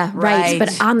 Yeah, right.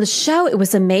 But on the show, it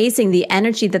was amazing the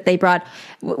energy that they brought.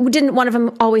 Didn't one of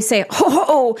them always say "ho ho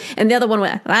ho," and the other one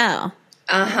went, "Wow."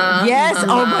 Yes.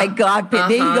 Oh my God, Pat.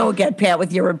 There you go again, Pat,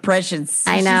 with your impressions.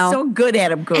 I know. She's so good at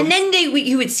them, Goose. And then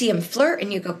you would see him flirt,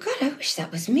 and you go, God, I wish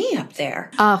that was me up there.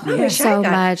 Oh, I wish so I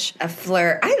got much. a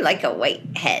flirt. I like a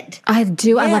white head. I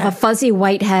do. I love a fuzzy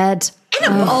white head.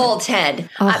 And a bald head.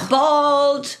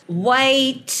 Bald,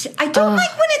 white. I don't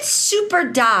like when it's super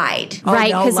dyed. Oh,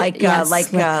 Right, no, 'cause like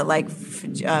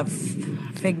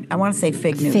Fig. I want to say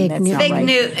Fig Newton. Fig That's Newton. not Fig right.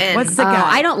 Newton. What's the Oh, guy?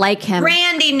 I don't like him.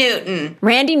 Randy Newton.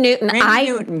 Randy Newton.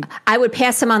 Newton. I would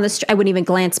pass him on the street. I wouldn't even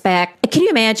glance back. Can you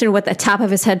imagine what the top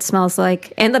of his head smells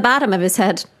like and the bottom of his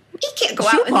head? He can't go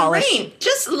Shoe out in polish. the rain.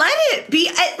 Just let it be.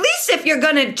 At least if you're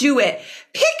going to do it,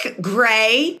 pick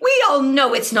gray. We all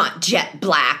know it's not jet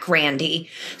black, Randy.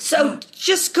 So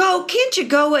just go. Can't you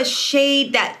go a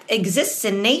shade that exists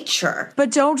in nature?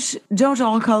 But don't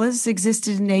all colors exist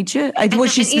in nature?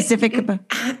 Was she specific about?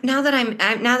 Now that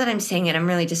I'm saying it, I'm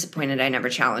really disappointed I never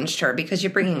challenged her because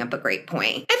you're bringing up a great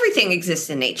point. Everything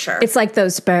exists in nature. It's like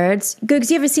those birds.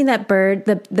 Googs, you ever seen that bird,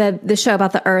 the show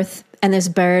about the earth? And there's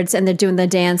birds and they're doing the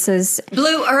dances.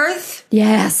 Blue Earth.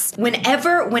 Yes.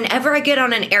 Whenever I get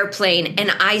on an airplane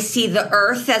and I see the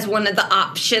Earth as one of the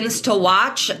options to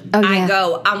watch, I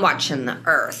go, I'm watching the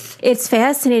Earth. It's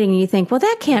fascinating. And you think, well,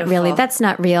 that can't Beautiful. really, that's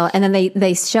not real. And then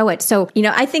they show it. So,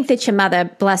 I think that your mother,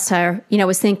 bless her,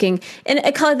 was thinking, and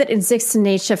a color that exists in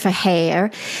nature for hair.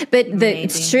 But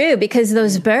it's true because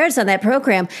those birds on that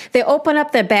program, they open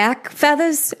up their back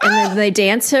feathers and then they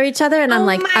dance for each other. And I'm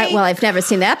like, I've never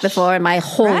seen that before in my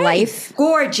whole life.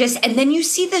 Gorgeous. And then you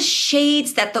see the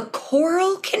shades that the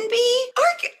coral can be.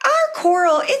 Our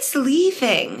coral, it's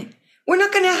leaving. We're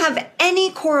not going to have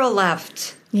any coral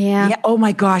left. Yeah. Yeah. Oh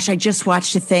my gosh! I just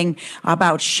watched a thing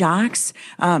about sharks.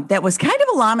 That was kind of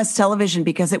alarmist television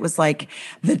because it was like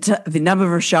the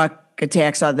number of shark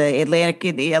attacks on the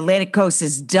Atlantic coast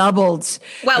is doubled.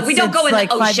 Well, we don't go in like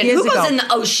the 5 ocean. years Who goes ago. in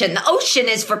the ocean? The ocean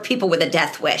is for people with a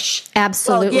death wish.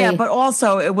 Absolutely. Well, yeah, but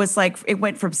also it was like it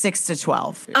went from 6 to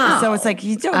 12. So it's like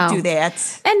you don't do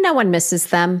that. And no one misses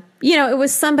them. It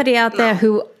was somebody out there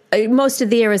who most of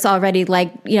the year is already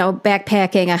like,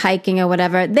 backpacking or hiking or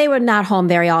whatever. They were not home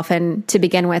very often to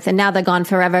begin with. And now they're gone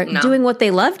forever doing what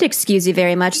they loved. Excuse you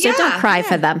very much. So don't cry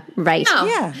for them. Right. No.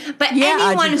 Yeah. But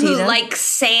anyone who likes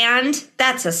sand,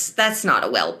 that's not a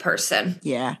well person.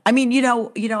 Yeah. I mean,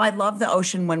 I love the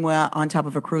ocean when we're on top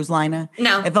of a cruise liner.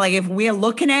 No. If we're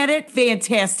looking at it,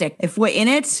 fantastic. If we're in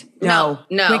it, no.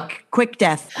 Quick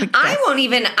death. I won't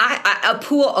even, a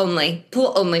pool only.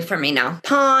 Pool only for me now.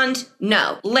 Pond,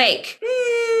 no. Lake,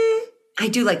 I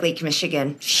do like Lake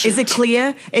Michigan. Is it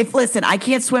clear? Listen, I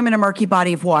can't swim in a murky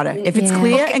body of water. If it's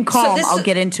clear and calm, I'll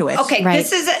get into it. Okay, right.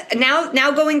 This is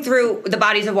now going through the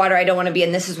bodies of water I don't want to be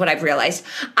in. This is what I've realized.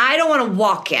 I don't want to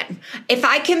walk in. If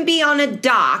I can be on a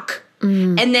dock,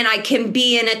 and then I can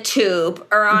be in a tube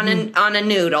or on a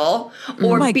noodle,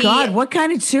 or oh my God, what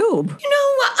kind of tube?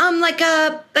 Like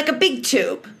a big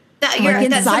tube.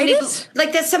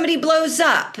 That somebody blows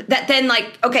up. That then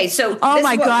so. Oh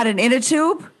my God, an inner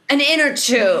tube. An inner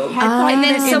tube, and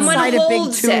then someone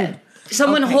holds it.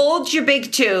 Someone holds your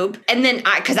big tube, and then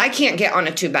because I can't get on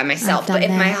a tube by myself, but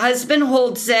if my husband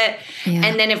holds it,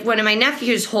 and then if one of my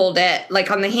nephews hold it,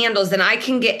 like on the handles, then I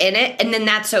can get in it, and then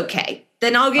that's okay.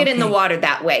 Then I'll get in the water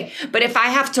that way. But if I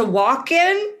have to walk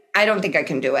in, I don't think I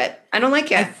can do it. I don't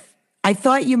like it. I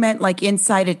thought you meant like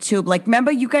inside a tube. Like,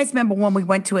 you guys remember when we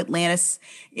went to Atlantis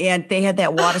and they had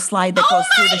that water slide that goes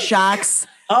through the sharks?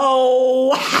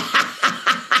 Oh.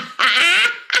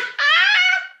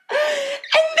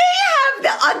 And they have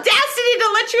the audacity to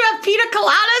let you have pina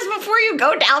coladas before you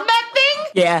go down that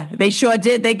thing? Yeah, they sure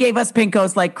did. They gave us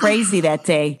pinkos like crazy that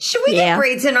day. Should we get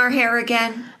braids in our hair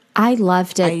again? I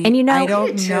loved it. I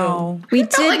don't know. We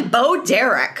felt like Bo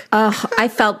Derek. I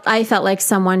felt like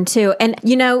someone too. And,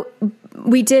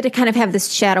 we did kind of have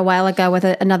this chat a while ago with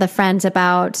another friend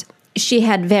about she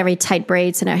had very tight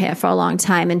braids in her hair for a long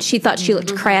time, and she thought she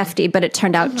looked crafty, but it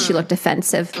turned out she looked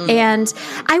offensive. And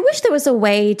I wish there was a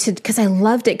way because I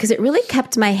loved it, because it really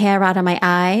kept my hair out of my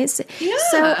eyes. Yeah.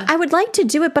 So I would like to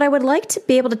do it, but I would like to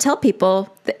be able to tell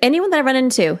people, anyone that I run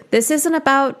into, this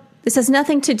has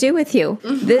nothing to do with you.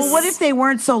 Well, what if they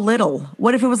weren't so little?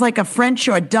 What if it was like a French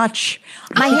or a Dutch?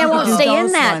 My hair won't stay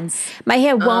in that. Ones. My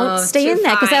hair won't stay in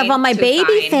that because I have all my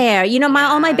baby hair.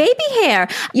 All my baby hair.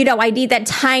 I need that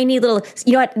tiny little,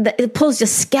 it pulls your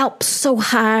scalp so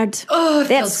hard. Oh, it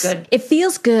feels good. It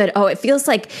feels good. Oh, it feels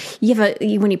like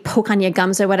when you poke on your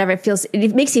gums or whatever,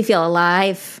 it makes you feel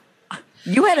alive.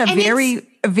 You had a very,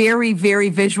 very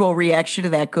visual reaction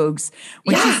to that, Googs.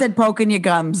 When she said poking your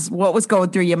gums, what was going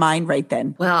through your mind right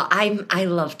then? Well, I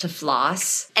love to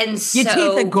floss. And so your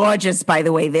teeth are gorgeous, by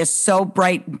the way. They're so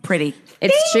bright and pretty.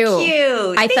 It's true. Thank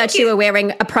you. I thought you were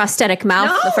wearing a prosthetic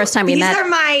mouth the first time we met.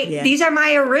 These are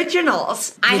my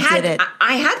originals. I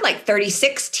had like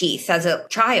 36 teeth as a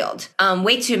child.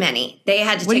 Way too many. They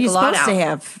had to take a lot out. What are you supposed to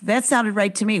have? That sounded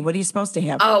right to me. What are you supposed to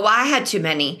have? Oh, well, I had too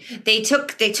many. They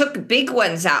took big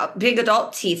ones out, big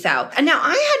adult teeth out. And now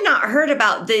I had not heard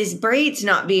about these braids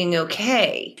not being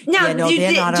okay. Now,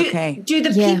 they're not okay. Do the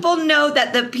people know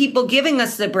that the people giving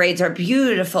us the braids are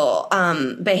beautiful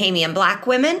Bahamian black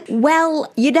women?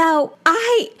 Well,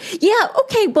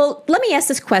 okay. Well, let me ask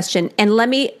this question, and let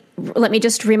me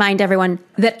just remind everyone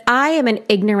that I am an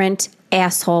ignorant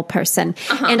asshole person,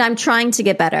 and I'm trying to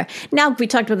get better. Now, we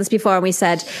talked about this before, and we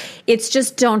said, it's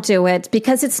just don't do it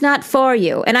because it's not for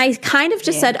you. And I kind of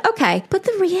just said, okay. But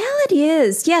the reality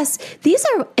is, yes, these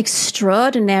are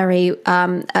extraordinary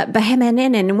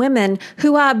Bahamian women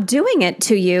who are doing it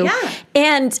to you. Yeah.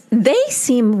 And they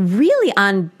seem really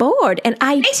on board. And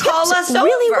they call us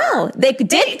really over. Well. They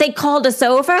did. They called us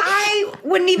over. I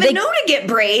wouldn't even know to get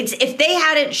braids if they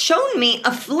hadn't shown me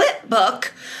a flip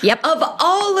book of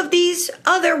all of these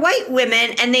other white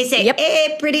women, and they say,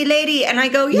 hey, pretty lady. And I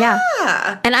go,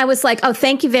 yeah. And I was like, oh,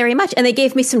 thank you very much. And they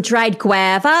gave me some dried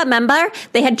guava, remember?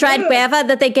 They had dried guava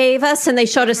that they gave us, and they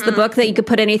showed us the book that you could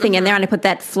put anything in there, and I put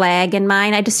that flag in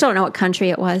mine. I just don't know what country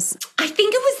it was. I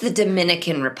think it was the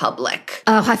Dominican Republic.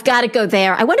 Oh, I've got to go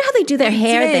there. I wonder how they do their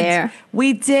hair there.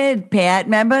 We did, Pat.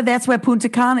 Remember? That's where Punta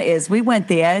Cana is. We went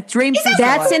there. Dreams.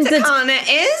 That's Punta Cana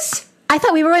is? I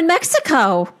thought we were in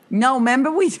Mexico. No,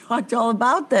 remember we talked all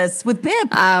about this with Pip.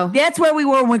 Oh. That's where we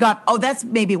were when we got, that's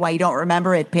maybe why you don't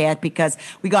remember it, Pat, because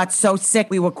we got so sick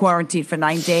we were quarantined for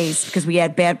 9 days because we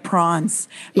had bad prawns.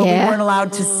 But we weren't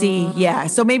allowed to see. Yeah,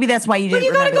 so maybe that's why you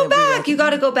didn't remember. But you got to go back. You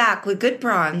got to go back with good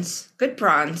prawns. Good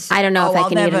prawns. I don't know if I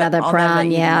can eat another prawn.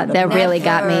 Yeah, they really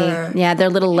got me. Yeah, their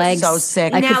little legs. So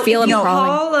sick. I could feel them crawling.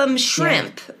 Now, call them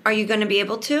shrimp. Are you going to be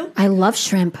able to? I love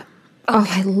shrimp. Okay. Oh,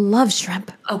 I love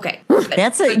shrimp. Okay.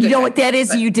 That's it. You know what that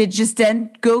is? You did just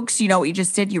then, Gooks? You know what you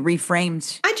just did? You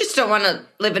reframed. I just don't want to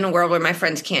live in a world where my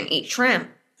friends can't eat shrimp.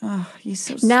 Oh, you're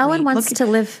so sweet. No one wants to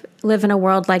live in a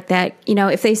world like that. You know,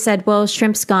 if they said, well,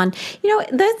 shrimp's gone, you know,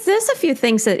 there's a few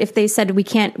things that if they said we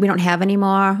don't have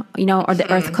anymore, you know, or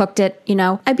the earth cooked it, you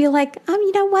know, I'd be like,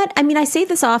 you know what? I mean, I say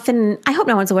this often. I hope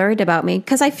no one's worried about me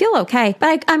because I feel okay,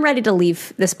 but I'm ready to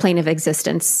leave this plane of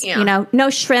existence. Yeah. You know,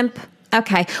 no shrimp.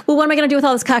 Okay. Well, what am I going to do with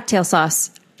all this cocktail sauce?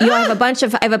 You know, I have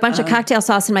a bunch of cocktail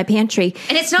sauce in my pantry,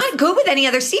 and it's not good with any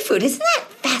other seafood. Isn't that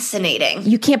fascinating?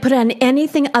 You can't put it on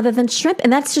anything other than shrimp,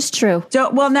 and that's just true.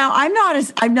 Well, now I'm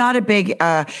not a big.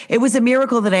 It was a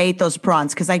miracle that I ate those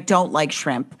prawns because I don't like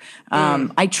shrimp.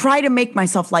 I try to make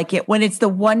myself like it when it's the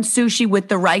one sushi with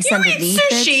the rice underneath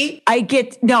sushi?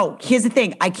 it. Here's the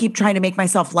thing: I keep trying to make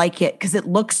myself like it because it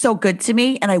looks so good to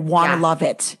me, and I want to love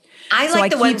it. I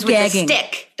like the ones with the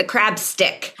stick, the crab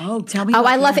stick. Oh, tell me. Oh,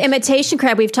 I love imitation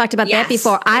crab. We've talked about that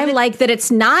before. I like that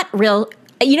it's not real.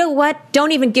 You know what?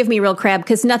 Don't even give me real crab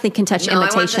because nothing can touch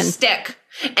imitation. I want the stick.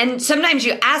 And sometimes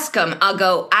you ask them, I'll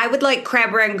go, I would like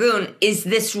crab rangoon. Is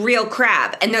this real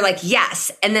crab? And they're like,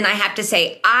 yes. And then I have to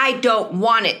say, I don't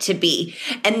want it to be.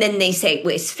 And then they say,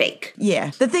 well, it's fake.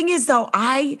 Yeah. The thing is, though,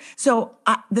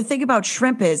 the thing about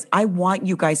shrimp is I want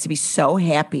you guys to be so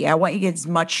happy. I want you to get as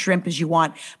much shrimp as you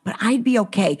want, but I'd be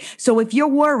okay. So if you're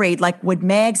worried, like, would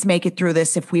Mags make it through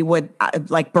this if we would,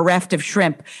 bereft of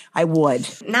shrimp? I would.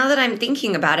 Now that I'm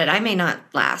thinking about it, I may not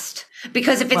last.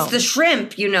 Because if it's the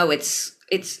shrimp, you know, it's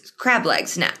crab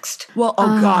legs next. Well,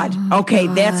 God. Okay,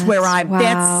 that's where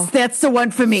that's the one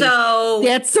for me. So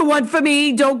that's the one for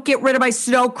me. Don't get rid of my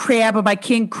snow crab or my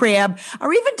king crab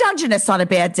or even Dungeness on a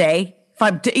bad day.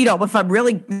 If I'm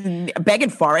really begging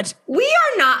for it. We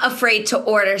are not afraid to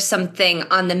order something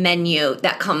on the menu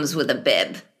that comes with a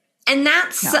bib. And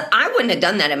I wouldn't have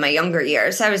done that in my younger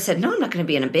years. I would have said, no, I'm not going to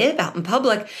be in a bib out in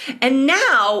public. And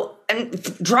now,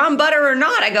 drawn butter or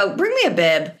not, I go, bring me a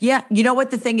bib. Yeah. You know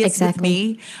what the thing is with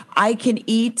me? I can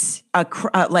eat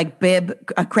crab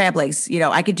legs. You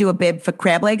know, I could do a bib for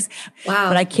crab legs. Wow.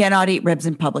 But I cannot eat ribs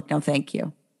in public. No, thank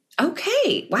you.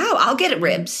 Okay. Wow. I'll get it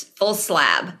ribs, full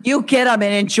slab. You get them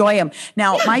and enjoy them.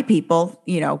 Now, my people,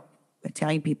 you know,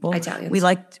 Italians,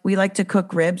 we like to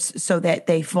cook ribs so that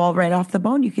they fall right off the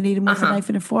bone. You can eat them with a knife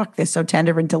and a fork. They're so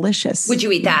tender and delicious. Would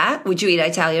you eat that? Would you eat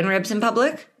Italian ribs in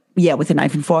public? Yeah, with a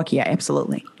knife and fork. Yeah,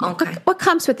 absolutely. Okay. What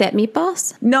comes with that,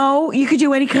 meatballs? No, you could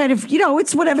do any kind of,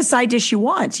 it's whatever side dish you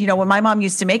want. You know, when my mom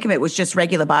used to make them, it was just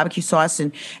regular barbecue sauce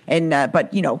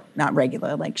but not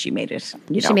regular. Like she made it.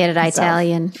 She made it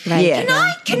Italian. Right.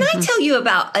 Yeah. Can I tell you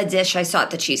about a dish I saw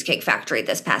at the Cheesecake Factory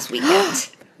this past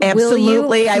weekend?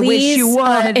 Absolutely. I wish you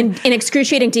would. In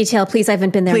excruciating detail, please. I haven't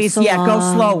been there. Please, so long. go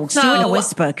slow. Do it in a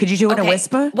whisper. Could you do it in a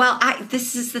whisper? Well,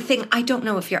 this is the thing. I don't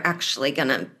know if you're actually going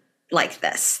to like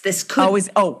this. This could me?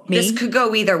 This could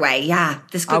go either way. Yeah,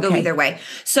 this could go either way.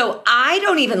 So I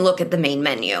don't even look at the main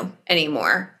menu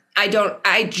anymore. I go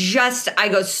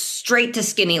straight to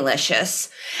Skinnylicious.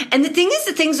 And the thing is,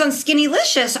 the things on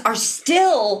Skinnylicious are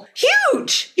still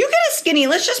huge. You get a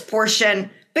Skinnylicious portion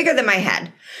bigger than my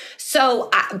head. So,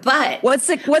 but what's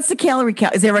the calorie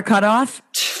count? Is there a cutoff?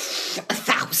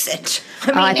 1,000.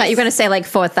 I thought you were going to say like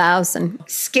 4,000.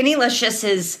 Skinnylicious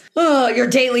is your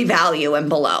daily value and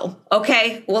below.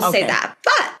 Okay, we'll say that.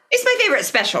 But it's my favorite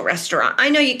special restaurant. I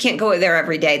know you can't go there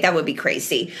every day. That would be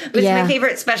crazy. But it's my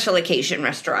favorite special occasion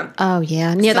restaurant. Oh,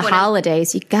 yeah. Near the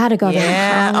holidays. You got to go there.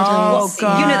 Yeah. Oh,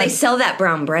 God. You know, they sell that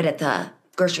brown bread at the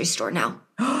grocery store now.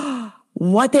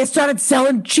 What? They started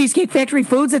selling Cheesecake Factory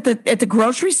foods at the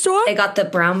grocery store? They got the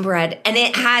brown bread, and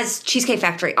it has Cheesecake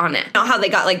Factory on it. You know how they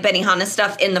got like Benihana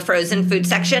stuff in the frozen food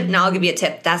section? Now I'll give you a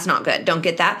tip. That's not good. Don't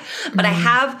get that. But I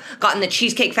have gotten the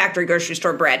Cheesecake Factory grocery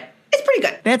store bread. It's pretty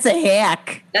good. That's a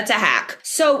hack. That's a hack.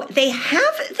 So they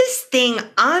have this thing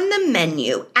on the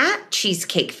menu at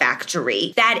Cheesecake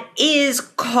Factory that is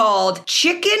called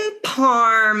chicken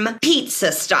parm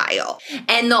pizza style.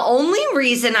 And the only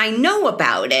reason I know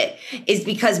about it is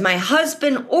because my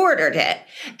husband ordered it.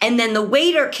 And then the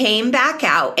waiter came back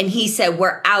out and he said,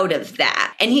 we're out of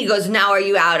that. And he goes, now are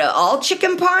you out of all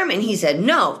chicken parm? And he said,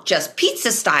 no, just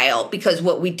pizza style. Because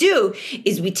what we do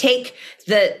is we take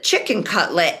the chicken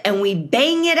cutlet and we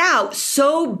bang it out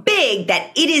so big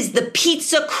that it is the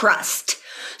pizza crust.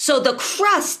 So the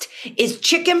crust is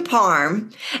chicken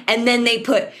parm, and then they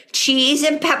put cheese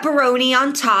and pepperoni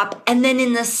on top, and then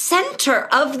in the center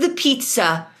of the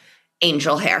pizza,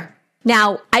 angel hair.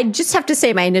 Now, I just have to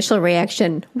say my initial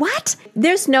reaction, what?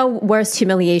 There's no worse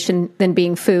humiliation than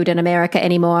being food in America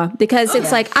anymore, because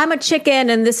it's like, I'm a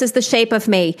chicken and this is the shape of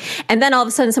me. And then all of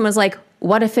a sudden someone's like,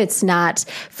 what if it's not?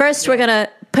 First, we're going to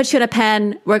put you in a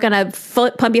pen. We're going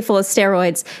to pump you full of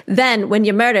steroids. Then when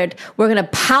you're murdered, we're going to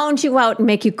pound you out and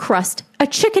make you crust. A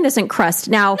chicken isn't crust.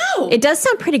 Now, It does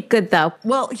sound pretty good, though.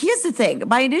 Well, here's the thing.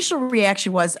 My initial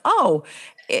reaction was,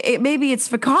 maybe it's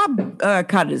for cob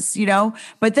cutters,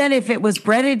 But then if it was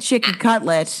breaded chicken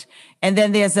cutlet, and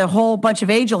then there's a whole bunch of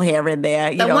angel hair in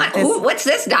there. What's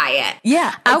this diet?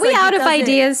 Yeah. Are we out of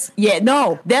ideas? Yeah,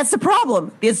 no, that's the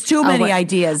problem. There's too many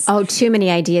ideas. Oh, too many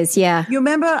ideas, yeah. You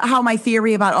remember how my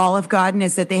theory about Olive Garden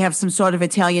is that they have some sort of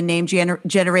Italian name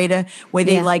generator where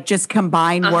they just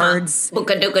combine words, sound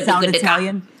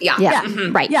Italian? Yeah.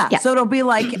 Mm-hmm. Right. Yeah. So it'll be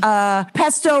like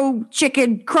pesto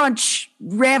chicken crunch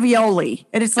ravioli.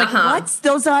 And it's like, what?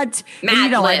 Those aren't,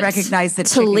 I recognize the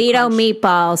Toledo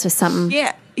meatballs or something.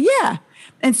 Yeah. Yeah.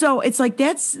 And so it's like,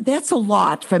 that's a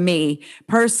lot for me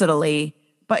personally.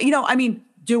 But,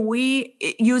 do we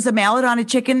use a mallet on a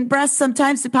chicken breast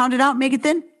sometimes to pound it out and make it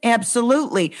thin?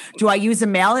 Absolutely. Do I use a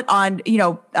mallet on,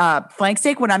 flank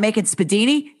steak when I'm making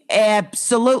spadini?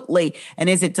 Absolutely. And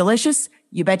is it delicious?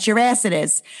 You bet your ass it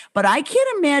is. But I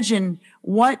can't imagine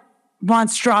what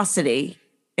monstrosity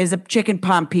is a chicken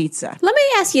palm pizza. Let me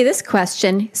ask you this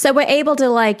question. So we're able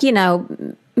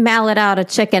to mallet out a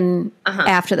chicken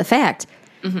after the fact.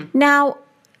 Mm-hmm. Now,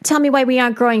 tell me why we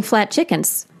aren't growing flat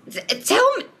chickens.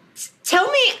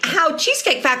 Tell me how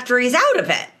Cheesecake Factory is out of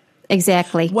it.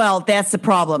 Exactly. Well, that's the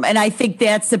problem. And I think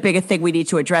that's the bigger thing we need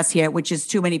to address here, which is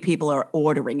too many people are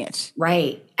ordering it.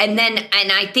 Right. And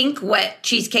I think what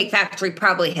Cheesecake Factory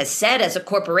probably has said as a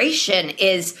corporation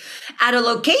is at a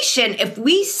location, if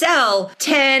we sell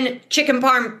 10 chicken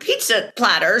parm pizza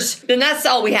platters, then that's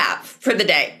all we have for the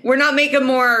day. We're not making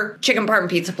more chicken parm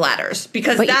pizza platters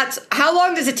because how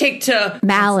long does it take to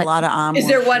mallet? A lot of omelets. Is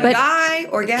there one guy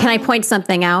or gal? Can I point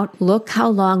something out? Look how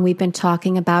long we've been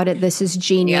talking about it. This is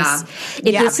genius.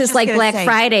 Yeah. This is like Black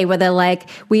Friday where they're like,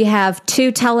 we have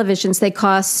 2 televisions. They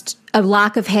cost a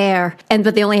lock of hair,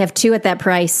 but they only have 2 at that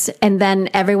price. And then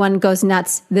everyone goes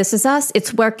nuts. This is us.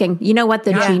 It's working. You know what?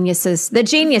 They're geniuses. They're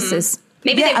geniuses. Mm-hmm.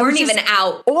 Maybe they weren't even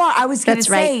out. Or I was going to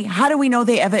say, how do we know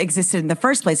they ever existed in the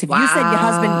first place? If you said your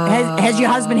husband, has your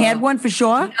husband had one for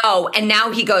sure? No, and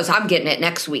now he goes, I'm getting it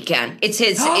next weekend. It's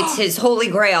his holy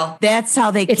grail. That's how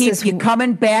they keep you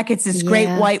coming back. It's this great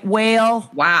white whale.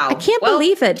 Wow. I can't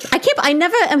believe it. I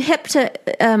never am hip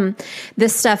to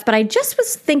this stuff, but I just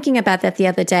was thinking about that the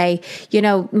other day,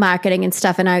 marketing and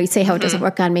stuff, and I say how it doesn't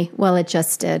work on me. Well, it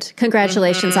just did.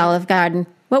 Congratulations, Olive Garden.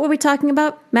 What were we talking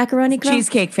about? Macaroni Grill?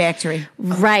 Cheesecake Factory.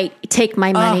 Right. Take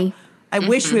my money. I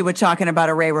wish we were talking about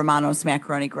a Ray Romano's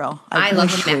Macaroni Grill. I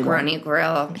love a macaroni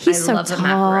grill. He's so love tall. a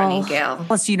macaroni grill.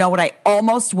 Plus, you know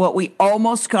what we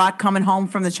almost got coming home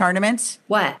from the tournament?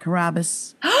 What?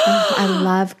 Carrabba's. I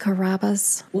love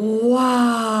Carrabba's.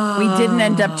 Wow. We didn't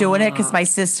end up doing it because my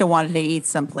sister wanted to eat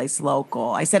someplace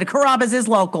local. I said, Carrabba's is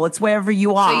local. It's wherever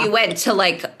you are. So you went to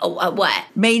what?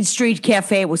 Main Street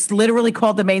Cafe. It was literally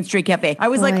called the Main Street Cafe. I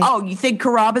was like, you think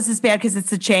Carrabba's is bad because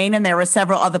it's a chain and there are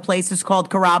several other places called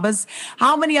Carrabba's?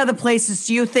 How many other places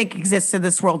do you think exist in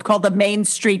this world called the Main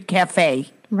Street Cafe?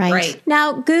 Right.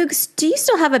 Now, Googs, do you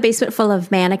still have a basement full of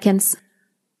mannequins?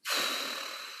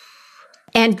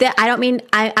 And I don't mean,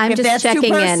 I'm just checking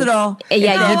in. Personal,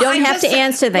 yeah, you don't have to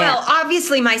answer that. Well,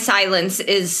 obviously my silence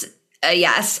is a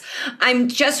yes. I'm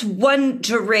just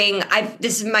wondering,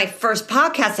 this is my first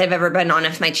podcast I've ever been on,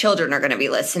 if my children are going to be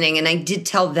listening. And I did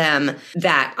tell them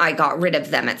that I got rid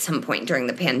of them at some point during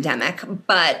the pandemic.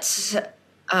 But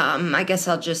I guess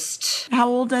I'll just... How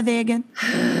old are they again?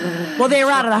 Well, they're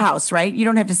out of the house, right? You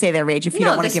don't have to say their age if you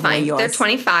don't want to give away yours. They're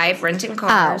 25, renting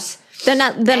cars. They're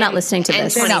not listening to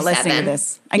this. They're not listening to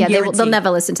this. They'll never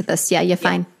listen to this. Yeah, you're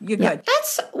fine. You're good.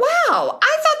 Wow.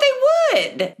 I thought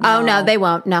they would. Oh, no, they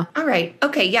won't. No. All right.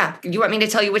 Okay, yeah. You want me to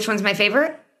tell you which one's my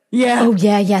favorite? Yeah. Oh,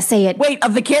 yeah, say it. Wait,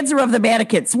 of the kids or of the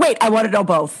mannequins? Wait, I want to know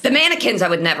both. The mannequins I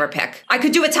would never pick. I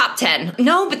could do a top 10.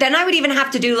 No, but then I would even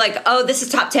have to do this is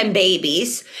top 10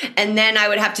 babies. And then I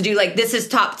would have to do this is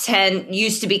top 10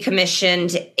 used to be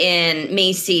commissioned in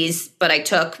Macy's, but I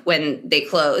took when they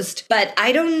closed. But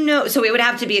I don't know. So it would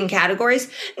have to be in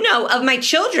categories. No, of my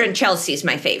children, Chelsea's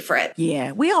my favorite.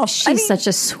 Yeah, she's such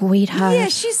a sweetheart. Yeah,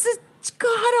 she's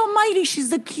God almighty, she's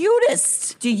the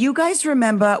cutest. Do you guys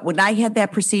remember when I had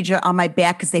that procedure on my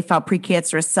back because they found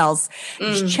precancerous cells?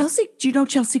 Chelsea, do you know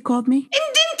Chelsea called me? And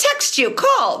didn't text you,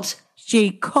 called.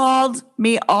 She called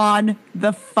me on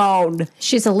the phone.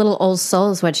 She's a little old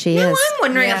soul is what she Now is. I'm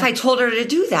wondering if I told her to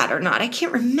do that or not. I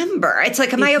can't remember. It's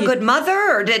like, am I a good mother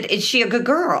or is she a good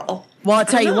girl? Well, I'll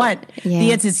tell you what. Yeah.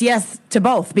 The answer is yes to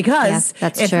both, because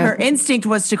that's if true. her instinct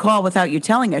was to call without you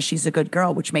telling her, she's a good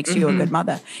girl, which makes you a good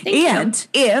mother. And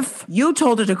if you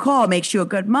told her to call, makes you a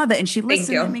good mother, and she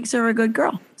listened, it makes her a good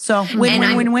girl. So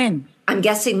win-win-win-win. I'm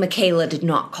guessing Michaela did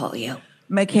not call you.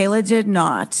 Michaela did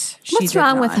not. What's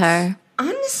wrong with her?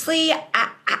 Honestly,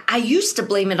 I used to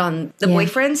blame it on the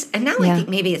boyfriends, and now I think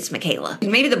maybe it's Michaela.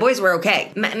 Maybe the boys were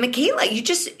okay. Michaela,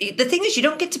 the thing is, you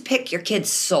don't get to pick your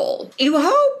kid's soul.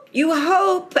 You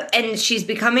hope, and she's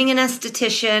becoming an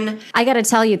esthetician. I got to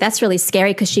tell you, that's really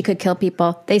scary because she could kill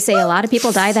people. They say a lot of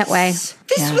people die that way.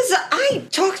 I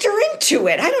talked her into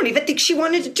it. I don't even think she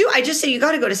wanted to do it. I just said, you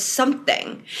got to go to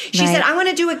something. She said, I want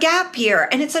to do a gap year.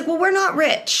 And it's like, well, we're not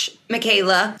rich,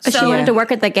 Michaela. So she wanted to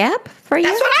work at the Gap for you?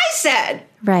 That's what I said.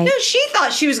 Right. No, she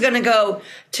thought she was going to go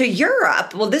to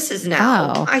Europe. Well, this is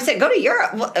now. Oh. I said, go to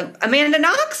Europe. Well, Amanda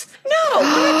Knox? No, we're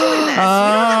not doing this.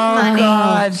 Oh,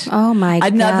 God. Oh, my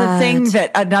God.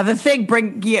 Another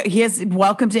thing, here's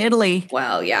welcome to Italy.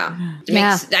 Well, yeah.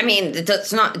 It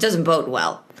doesn't bode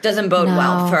well. It doesn't bode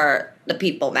well for the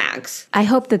people, Max. I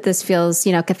hope that this feels,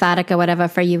 cathartic or whatever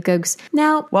for you, Googs.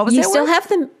 Now, what was you that still word? have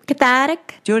the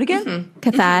cathartic? Do it again.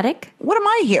 Cathartic? What am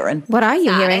I hearing? What are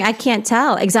you hearing? I can't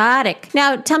tell. Exotic.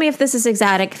 Now, tell me if this is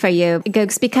exotic for you,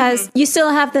 Googs, because you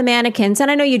still have the mannequins, and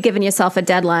I know you'd given yourself a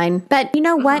deadline, but you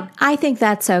know what? I think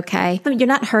that's okay. You're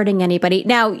not hurting anybody.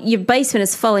 Now, your basement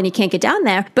is full and you can't get down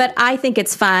there, but I think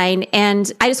it's fine, and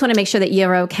I just want to make sure that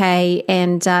you're okay,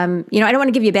 and, I don't want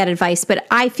to give you bad advice, but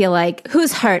I feel like,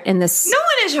 who's hurt in this? No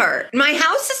one is hurt. My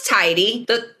house is tidy,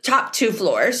 the top 2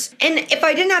 floors, and if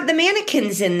I didn't have the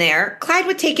mannequins in there, Clyde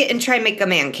would take it and try and make a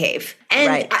man cave.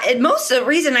 And most of the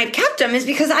reason I've kept him is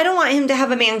because I don't want him to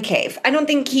have a man cave. I don't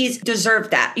think he's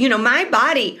deserved that. My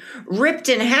body ripped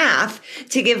in half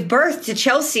to give birth to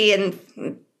Chelsea and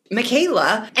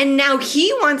Michaela, and now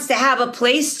he wants to have a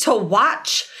place to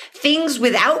watch things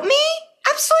without me?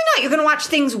 Absolutely not. You're going to watch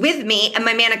things with me, and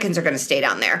my mannequins are going to stay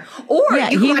down there. Or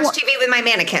you can watch TV with my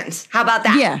mannequins. How about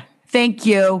that? Yeah, thank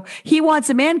you. He wants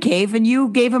a man cave, and you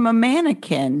gave him a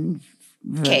mannequin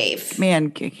cave. Man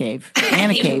cave. I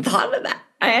hadn't even thought of that.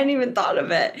 I hadn't even thought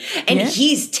of it. And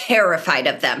he's terrified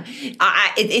of them.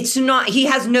 It's not, he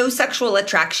has no sexual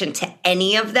attraction to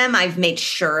any of them. I've made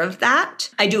sure of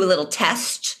that. I do a little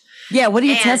test. Yeah, what are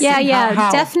you testing? Yeah,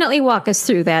 How? definitely walk us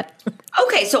through that.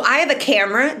 Okay, so I have a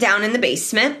camera down in the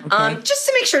basement, just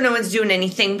to make sure no one's doing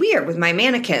anything weird with my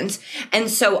mannequins. And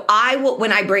so I will,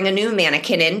 when I bring a new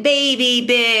mannequin in, baby,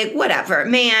 big, whatever,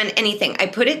 man, anything, I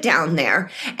put it down there.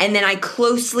 And then I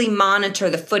closely monitor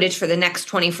the footage for the next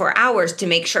 24 hours to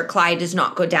make sure Clyde does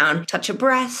not go down, touch a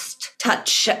breast,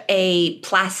 touch a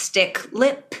plastic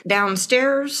lip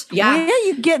downstairs. Yeah. Where are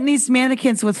you getting these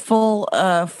mannequins with full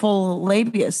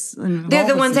labius? They're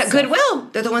the ones at Goodwill.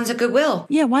 They're the ones at Goodwill.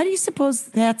 Yeah, why do you suppose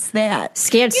that's that?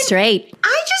 Scared straight.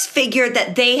 I just figured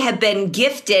that they have been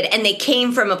gifted and they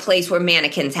came from a place where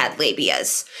mannequins had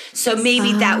labias. So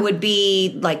maybe that would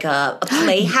be like a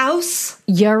playhouse.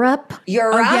 Europe?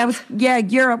 Europe?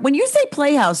 Europe. When you say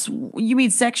playhouse, you mean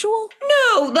sexual?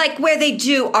 No, like where they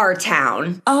do Our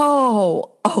Town.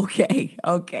 Oh, okay.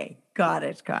 Got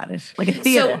it. Like a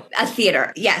theater. So a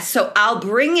theater, yes. So I'll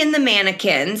bring in the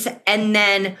mannequins, and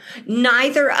then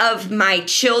neither of my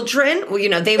children,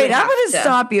 they would have I'm going to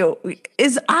stop you.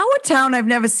 Is Our Town, I've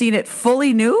never seen it,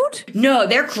 fully nude? No,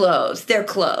 they're closed.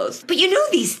 But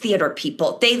these theater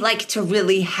people, they like to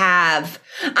really have,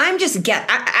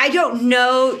 I don't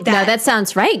know that. No, that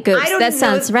sounds right, Goops. That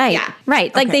sounds right. Yeah.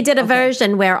 Right. Like they did a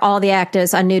version where all the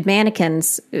actors are nude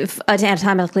mannequins,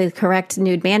 anatomically correct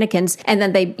nude mannequins, and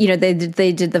then they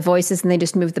did the voices and they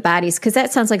just moved the bodies, because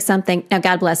that sounds like something. Now,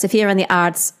 God bless, if you're in the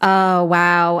arts, oh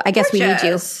wow, I guess we need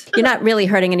you. You're not really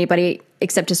hurting anybody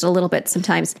except just a little bit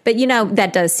sometimes, but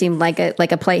that does seem like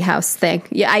a playhouse thing.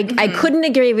 Yeah, I couldn't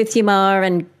agree with you more,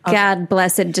 and God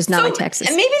bless it, just not in Texas.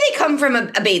 And maybe they come from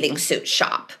a bathing suit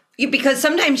shop. Because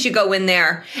sometimes you go in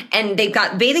there and they've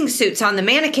got bathing suits on the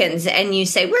mannequins and you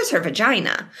say, where's her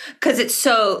vagina? Because it's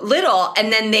so little.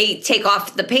 And then they take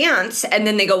off the pants and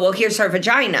then they go, well, here's her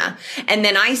vagina. And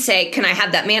then I say, can I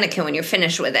have that mannequin when you're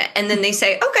finished with it? And then they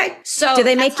say, okay. So do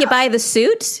they make you buy the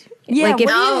suit Yeah, Like, if-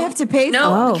 what do you have to pay for?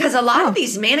 No, Oh. because a lot of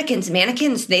these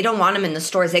mannequins, they don't want them in the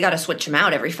stores. They got to switch them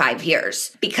out every 5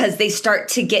 years because they start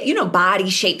to get, body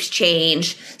shapes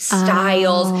change,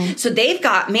 styles. So they've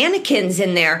got mannequins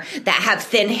in there that have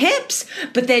thin hips,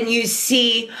 but then you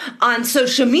see on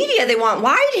social media, they want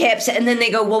wide hips. And then they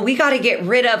go, well, we got to get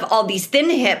rid of all these thin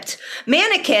hipped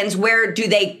mannequins. Where do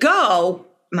they go?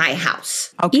 My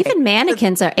house. Okay. Even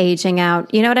mannequins are aging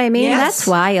out. You know what I mean? Yes. That's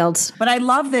wild. But I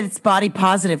love that it's body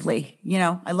positively.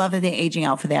 I love that they're aging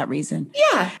out for that reason.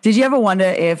 Yeah. Did you ever wonder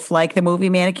if, like the movie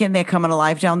Mannequin, they're coming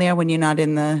alive down there when you're not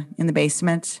in the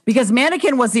basement? Because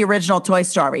Mannequin was the original Toy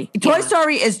Story. Toy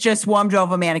Story is just warmed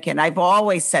over Mannequin. I've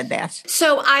always said that.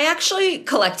 So I actually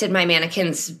collected my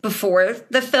mannequins before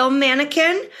the film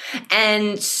Mannequin.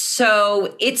 And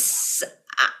so it's,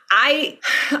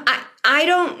 I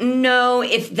don't know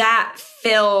if that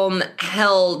film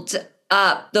held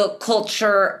up the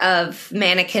culture of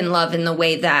mannequin love in the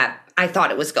way that I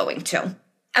thought it was going to.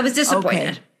 I was disappointed.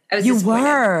 Okay. I was You disappointed.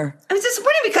 were. I was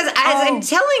disappointed because, as I'm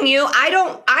telling you,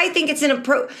 I think it's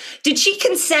inappropriate. Did she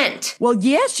consent? Well,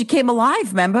 yes, she came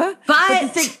alive, remember? the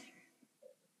But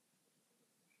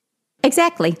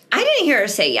Exactly. I didn't hear her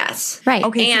say yes. Right.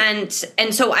 Okay. And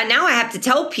so now I have to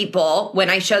tell people when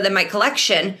I show them my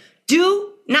collection,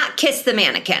 do not kiss the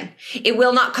mannequin. It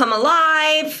will not come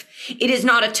alive. It is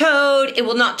not a toad. It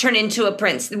will not turn into a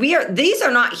prince. These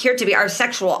are not here to be our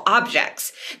sexual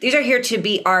objects. These are here to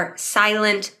be our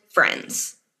silent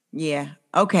friends. Yeah.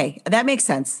 Okay. That makes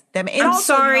sense. I'm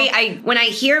sorry. When I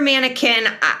hear Mannequin,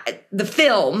 the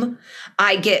film,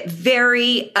 I get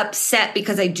very upset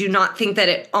because I do not think that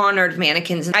it honored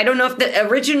mannequins. I don't know if the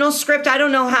original script, I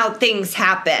don't know how things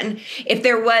happen. If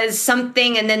there was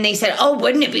something and then they said, oh,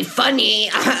 wouldn't it be funny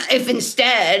if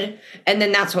instead, and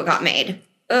then that's what got made.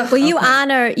 Ugh. Well, you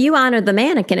honor the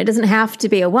mannequin. It doesn't have to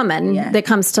be a woman that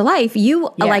comes to life. You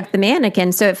like the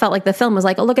mannequin, so it felt like the film was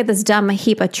like, "Oh, look at this dumb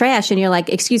heap of trash," and you're like,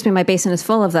 "Excuse me, my basin is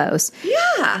full of those."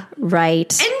 Yeah.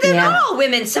 Right. And they're not all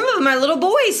women. Some of them are little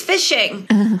boys fishing.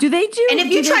 Do they do? And if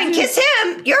you try and kiss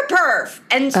him, you're perv.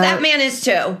 And that man is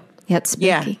too. Yeah, it's spooky.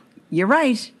 Yeah. You're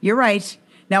right. You're right.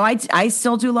 Now, I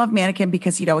still do love Mannequin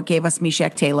because, it gave us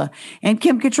Meshach Taylor and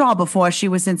Kim Cattrall before she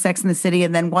was in Sex and the City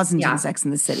and then wasn't in Sex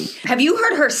and the City. Have you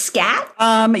heard her scat?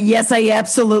 Yes, I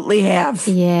absolutely have.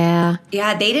 Yeah.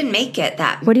 Yeah, they didn't make it.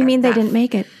 What do you mean they didn't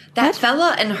make it? That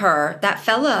fella and her, her The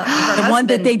husband. one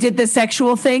that they did the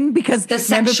sexual thing because The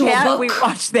remember, sexual Pat? book. We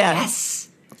watched that. Yes.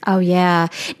 Oh yeah.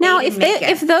 Now, They didn't make it.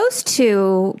 if those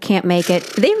two can't make it,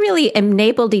 they really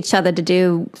enabled each other to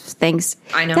do things.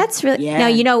 I know. That's really Yeah.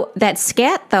 now that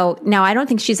scat though. Now I don't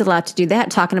think she's allowed to do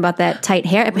that. Talking about that tight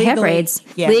hair braids.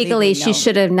 Yeah, legally, legally, she no.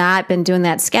 should have not been doing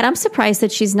that scat. I'm surprised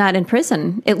that she's not in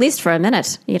prison at least for a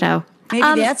minute.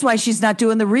 Maybe that's why she's not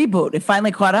doing the reboot. It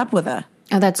finally caught up with her.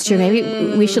 Oh, that's true. Maybe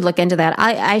we should look into that.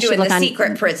 I should Doing look the on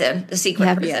secret prison. The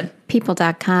secret prison.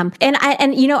 people.com. And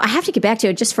I have to get back to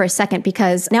it just for a second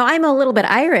because now I'm a little bit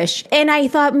Irish and I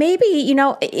thought maybe,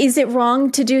 is it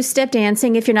wrong to do step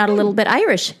dancing if you're not a little bit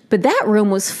Irish? But that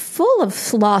room was full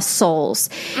of lost souls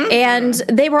and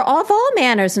they were of all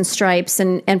manners and stripes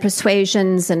and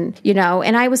persuasions and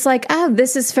I was like, oh,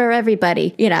 this is for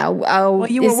everybody, Well,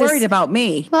 you were worried about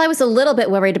me. Well, I was a little bit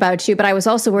worried about you, but I was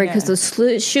also worried because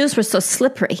those shoes were so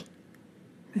slippery.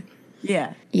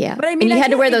 Yeah. Yeah. But I mean, and you had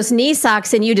to wear think- those knee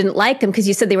socks and you didn't like them because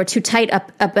you said they were too tight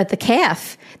up at the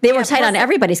calf. They were tight on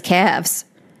everybody's calves.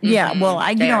 Yeah, well,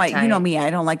 I They are you know tight. me, I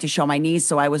don't like to show my knees,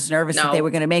 so I was nervous that No. they were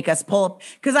going to make us pull up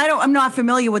because I'm not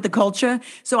familiar with the culture.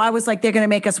 So I was like, they're going to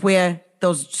make us wear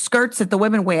those skirts that the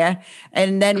women wear,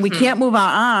 and then we can't move our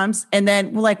arms, and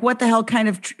then we're like, what the hell kind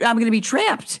of? I'm going to be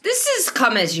trapped. This is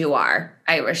come as you are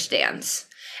Irish dance,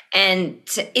 and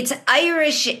it's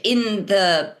Irish in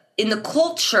the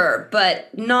culture,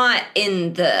 but not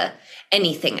in the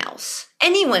anything else.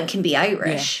 Anyone can be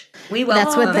Irish. We welcome.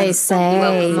 That's what they say. We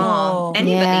welcome all.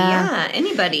 Anybody, Yeah.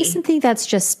 anybody. I think that's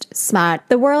just smart.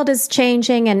 The world is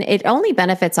changing and it only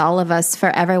benefits all of us for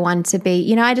everyone to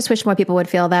be, I just wish more people would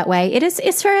feel that way.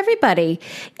 It's for everybody.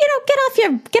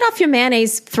 Get off your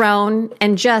mayonnaise throne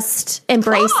and just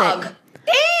embrace Clog. it.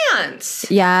 Dance.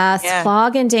 Yes, Yeah.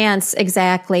 clog and dance,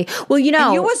 exactly. Well,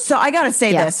 And you were so. I got to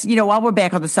say Yeah. this. While we're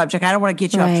back on the subject, I don't want to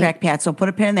get you off Right. track, Pat. So put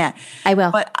a pin in that. I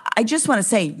will. But I just want to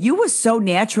say you were so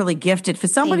naturally gifted for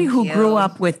somebody Thank who you. grew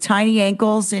up with tiny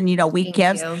ankles and weak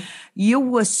calves. you. You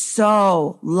were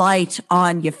so light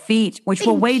on your feet, which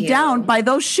were Thank weighed you. down by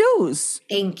those shoes.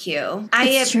 Thank you.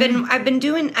 It's true. I've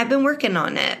been working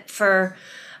on it for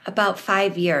about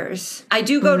 5 years. I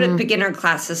do go to beginner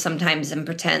classes sometimes and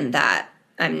pretend that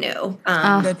I'm new.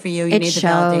 Good for you. You need the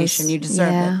validation. You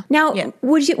deserve it. Now, Yeah.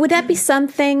 would that be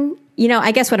something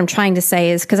I guess what I'm trying to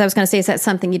say is, because I was going to say, is that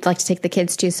something you'd like to take the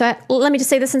kids to? So let me just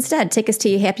say this instead. Take us to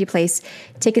your happy place.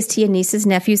 Take us to your nieces,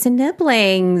 nephews, and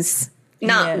nibblings.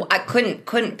 No, I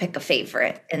couldn't pick a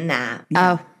favorite in that.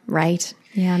 Oh, right.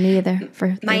 Yeah, me either.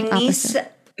 For My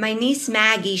niece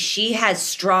Maggie, she has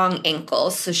strong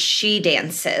ankles, so she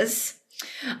dances.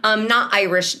 Not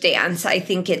Irish dance. I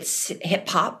think it's hip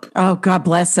hop. Oh, God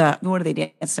bless her. What do they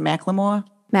dance to? Macklemore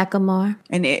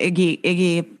and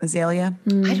Iggy Azalea.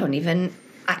 I don't even.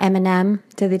 Eminem.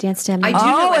 Do they dance to Eminem?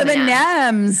 I do know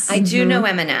M&M's. I do know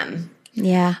Eminem.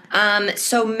 Yeah.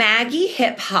 So Maggie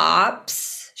hip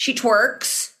hops. She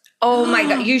twerks. Oh my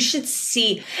God, you should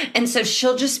see. And so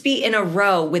she'll just be in a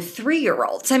row with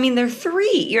 3-year-olds. I mean, they're 3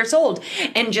 years old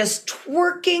and just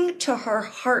twerking to her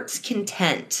heart's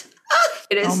content.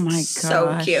 It is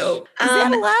so cute. Is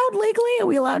that allowed legally? Are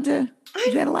we allowed to?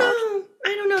 Is that allowed?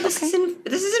 I don't know. This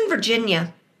is in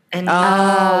Virginia. And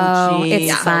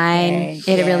It's fine. Okay.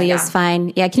 It really is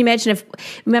fine. Yeah. Can you imagine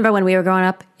remember when we were growing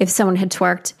up, if someone had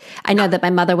twerked? I know that my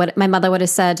mother would have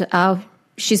said, "Oh,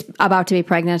 she's about to be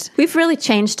pregnant." We've really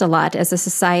changed a lot as a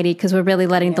society because we're really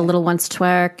letting the little ones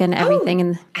twerk and everything.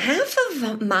 And half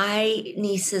of my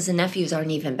nieces and nephews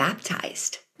aren't even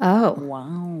baptized. oh,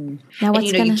 Wow. now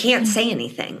what's And you can't say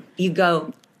anything. You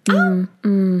go,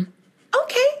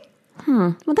 okay.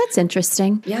 Well, that's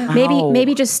interesting. Yeah.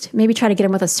 Maybe try to get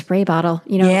him with a spray bottle.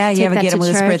 Yeah, you take ever that get to him with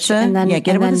a church, spritzer? and then Yeah,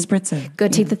 get him and with a then spritzer. Go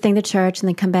take the thing to church, and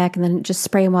then come back, and then just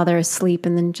spray him while they're asleep,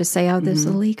 and then just say, "Oh, there's a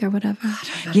leak" or whatever.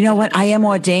 You know what? I am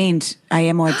ordained.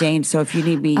 So if you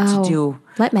need me to do,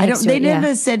 let Max do They it,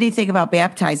 never said anything about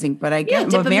baptizing, but I get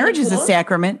dip 'em in the marriage is a pool.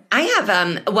 sacrament. I have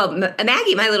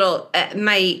Maggie, my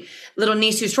little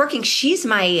niece who's working. She's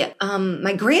my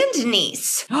my grand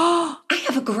niece. I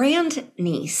have a grand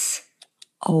niece.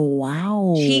 Oh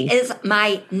wow! She is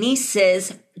my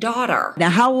niece's daughter.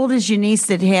 Now, how old is your niece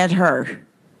that had her?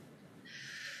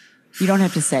 You don't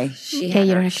have to say. She you had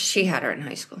don't her. have to- She had her in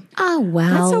high school. Oh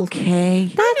well, That's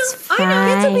okay. That's fine.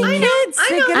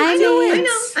 I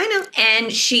know.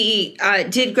 And she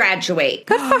did graduate.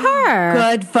 Good for her.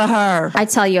 Good for her. I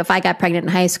tell you, if I got pregnant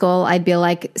in high school, I'd be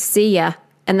like, "See ya."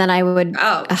 And then I would,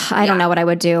 I don't know what I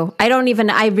would do. I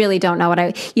really don't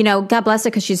know God bless her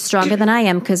because she's stronger than I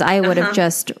am, because I would have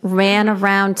just ran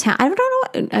around town. I don't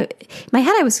know. In my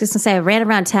head, I was just going to say I ran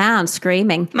around town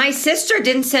screaming. My sister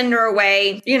didn't send her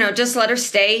away. Just let her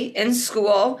stay in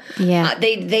school. Yeah.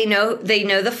 They know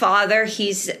the father.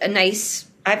 He's a nice.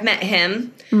 I've met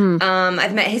him.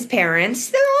 I've met his parents.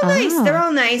 They're all nice. They're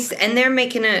all nice, and they're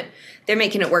making it. They're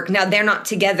making it work. Now they're not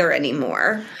together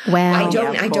anymore. Wow. I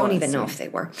don't even know if they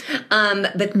were.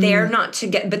 But they're not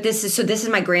together. But this is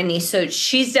my grandniece. So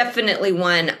she's definitely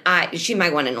she's my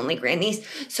one and only grandniece.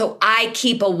 So I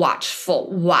keep a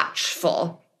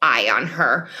watchful eye on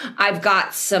her. I've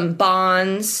got some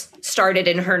bonds started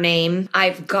in her name.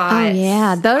 I've got. Oh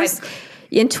yeah, those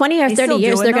in 20 or 30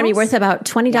 years, they're going to be worth about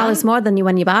 $20 more than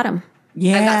when you bought them.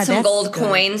 Yeah, I got some that's gold good.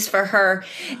 coins for her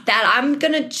that I'm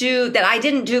going to do that I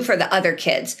didn't do for the other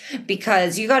kids,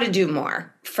 because you got to do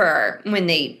more for when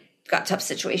they got tough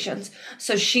situations.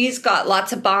 So she's got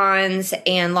lots of bonds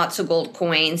and lots of gold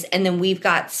coins. And then we've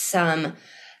got some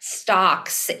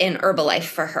stocks in Herbalife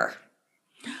for her.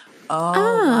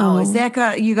 Oh, is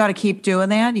that you got to keep doing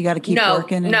that? You got to keep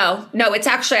working? No. It's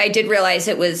actually, I did realize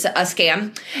it was a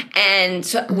scam and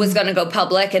was going to go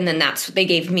public. And then they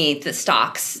gave me the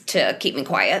stocks to keep me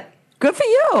quiet. Good for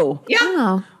you. Yeah.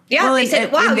 Oh. Yeah, Well, they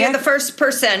said, wow, you're that- the first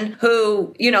person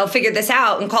who, figured this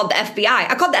out and called the FBI.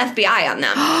 I called the FBI on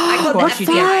them. I called the FBI.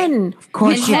 Fun. Of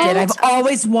course you did. I've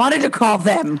always wanted to call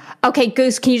them. Okay,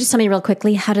 Goose, can you just tell me real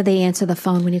quickly, how do they answer the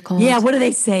phone when you call? Yeah, what do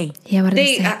they say? Yeah, what do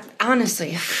they They, say?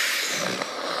 honestly,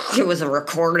 it was a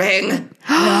recording.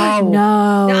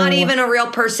 No. Not even a real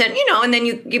person, and then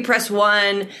you press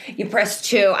 1, you press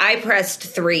 2. I pressed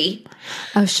 3.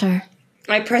 Oh, sure.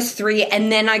 I pressed 3, and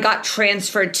then I got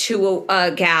transferred to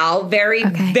a gal, very,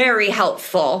 very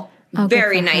helpful. Oh, good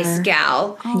very for nice her.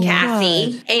 gal,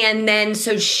 Kathy. And then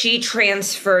so she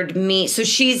transferred me. So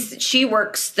she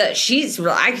works she's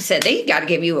like I said, they got to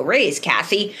give you a raise,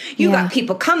 Kathy. You got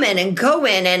people coming and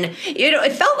going, and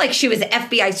it felt like she was an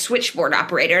FBI switchboard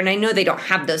operator. And I know they don't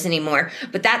have those anymore,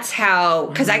 but that's how,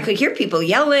 because I could hear people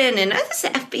yelling, and this is the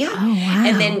FBI. Oh, wow.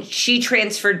 And then she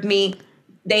transferred me.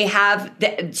 They have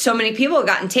so many people have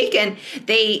gotten taken.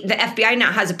 The FBI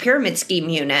now has a pyramid scheme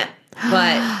unit, but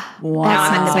now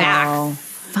I'm in the back.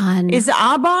 Fun. Is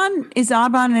Aubon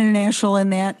International in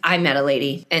that? I met a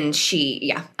lady, and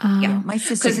she, Oh. My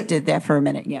sister did that for a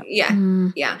minute. Yeah.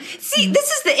 yeah. See, this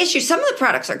is the issue. Some of the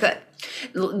products are good,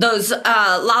 those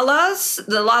Lalas,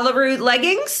 the LuLaRoe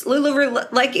leggings,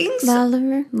 LuLaRoe leggings.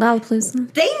 Lollapalooza.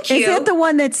 Thank you. Is that the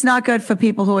one that's not good for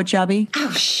people who are chubby?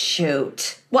 Oh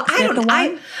shoot. Well, I that don't. the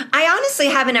one? I honestly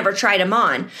haven't ever tried them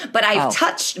on, but I've Oh.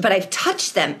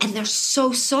 touched them, and they're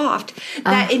so soft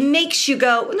that it makes you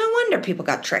go. No wonder people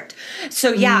got tricked.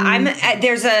 So yeah,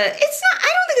 there's a. It's not.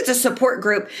 I don't think it's a support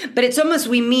group, but it's almost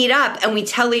we meet up and we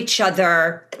tell each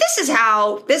other this is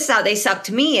how they sucked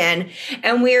me in,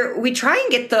 and we try and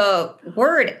get the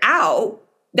word out.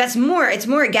 It's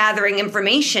more gathering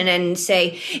information and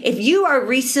say, if you are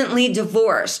recently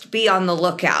divorced, be on the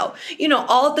lookout.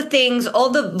 All the things, all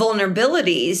the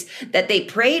vulnerabilities that they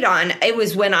preyed on. It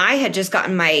was when I had just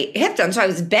gotten my hip done. So I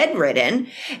was bedridden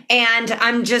and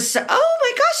I'm just, oh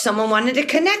my gosh, someone wanted to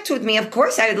connect with me. Of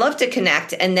course I would love to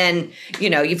connect. And then,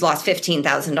 you've lost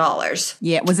 $15,000.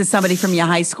 Yeah. Was it somebody from your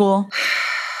high school?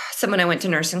 Someone I went to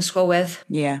nursing school with.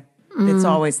 Yeah. It's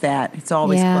always that. It's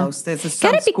always Yeah. close. There's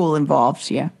some school involved.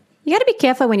 Yeah. You got to be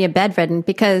careful when you're bedridden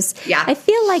because I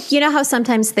feel like, how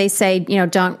sometimes they say,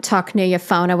 don't talk near your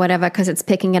phone or whatever because it's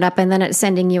picking it up and then it's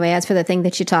sending you ads for the thing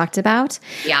that you talked about.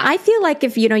 Yeah. I feel like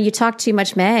if, you talk too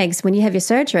much mags when you have your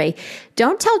surgery,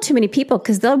 don't tell too many people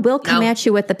because they will come at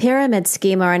you with the pyramid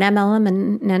scheme or an MLM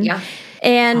and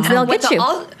they'll get you.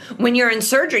 When you're in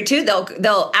surgery too,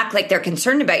 they'll act like they're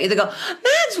concerned about you. They go,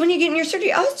 Mads, when you get in your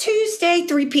surgery? Oh, Tuesday,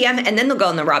 3 p.m. And then they'll go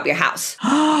and they'll rob your house.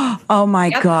 Oh my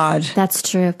God. That's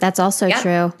true. That's also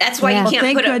true. That's why you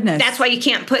thank can't goodness. That's why you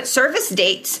can't put service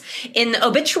dates in the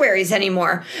obituaries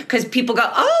anymore because people go,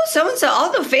 oh, so and so,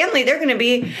 all the family, they're going to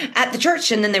be at the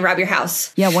church, and then they rob your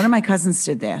house. Yeah, one of my cousins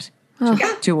did that.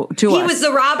 To He us. was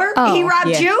the robber. Oh, he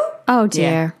robbed you. Oh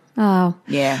dear. Oh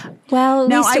Yeah. well. At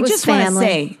Now, least it I was just want to family.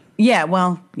 say,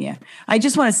 I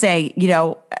just want to say,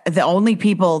 the only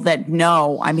people that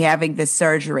know I'm having this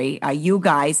surgery are you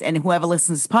guys and whoever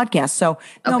listens to this podcast. So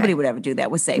nobody would ever do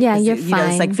that. We're safe. Yeah, 'Cause, you're It's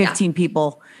fine. like 15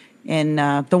 people. And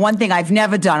the one thing I've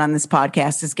never done on this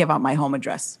podcast is give out my home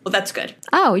address. Well, that's good.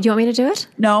 Oh, you want me to do it?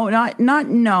 No,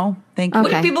 no. Thank you. What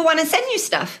Okay. if people want to send you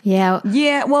stuff? Yeah.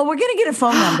 Yeah, well, we're going to get a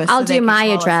phone number. so I'll they do can my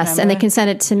call us, address and they remember? can send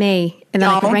it to me and then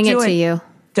I can Don't bring it do to it. you.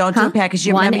 Don't do it, Pat, because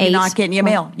you're not getting your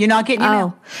mail. You're not getting your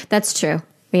mail. Oh, that's true.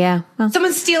 Yeah. Well,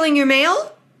 Someone's stealing your mail?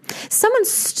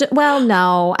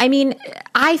 no. I mean,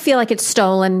 I feel like it's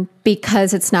stolen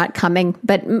because it's not coming.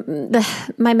 But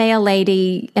my mail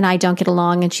lady and I don't get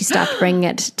along, and she stopped bringing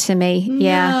it to me.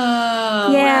 Yeah,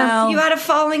 Oh, yeah, you had a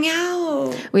falling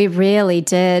out. we really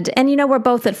did. And we're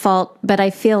both at fault. But I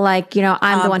feel like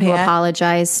I'm the one who Pat?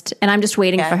 apologized, and I'm just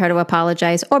waiting for her to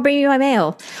apologize or bring me my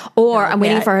mail, or I'm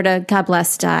waiting Pat? for her to God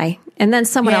bless die, and then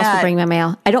someone else will Pat? bring my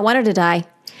mail. I don't want her to die.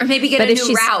 Or maybe get But a if new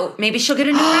she's- route. Maybe she'll get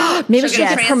a new route. Maybe She'll she'll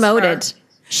get transfer. promoted.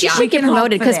 She Yeah. should We get can hope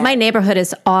promoted for because that. my neighborhood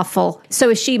is awful.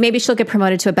 So maybe she'll get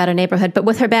promoted to a better neighborhood, but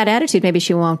with her bad attitude, maybe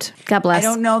she won't. God bless. I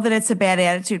don't know that it's a bad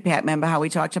attitude, Pat. Remember how we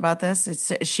talked about this?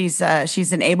 She's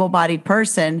an able-bodied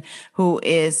person who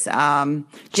is She's got a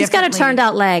differently- turned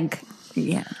out leg.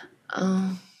 Yeah.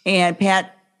 And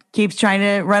Pat keeps trying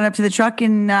to run up to the truck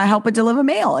and help her deliver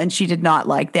mail, and she did not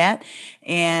like that.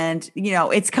 And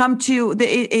it's come to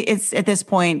it's at this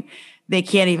point. They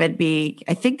can't even be,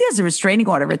 I think there's a restraining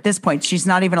order at this point. She's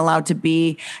not even allowed to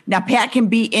be. Now, Pat can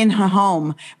be in her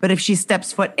home, but if she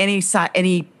steps foot any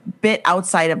bit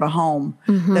outside of a home,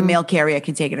 the mail carrier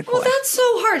can take it to court. Well, that's so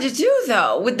hard to do,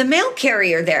 though, with the mail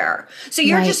carrier there. So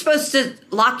you're Right. just supposed to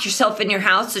lock yourself in your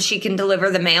house so she can deliver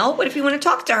the mail? What if you want to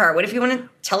talk to her? What if you want to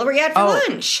tell her what you had for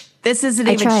lunch? This isn't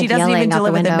I even, tried she doesn't yelling even out the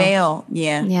deliver the window. mail.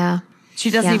 Yeah. Yeah. She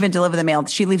doesn't Yeah. even deliver the mail.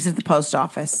 She leaves it at the post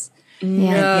office. Yeah.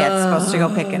 And Pat's supposed to go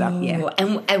pick it up. Yeah.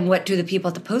 And what do the people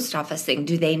at the post office think?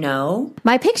 Do they know?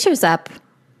 My picture's up.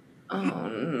 Oh,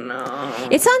 no.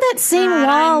 It's on that same God,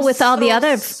 wall I'm with all the so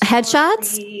other headshots.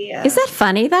 sorry. Is that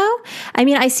funny, though? I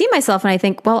mean, I see myself and I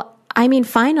think, well,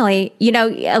 finally,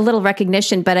 a little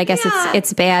recognition, but I guess Yeah.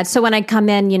 it's bad. So when I come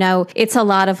in, it's a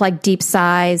lot of like deep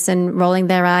sighs and rolling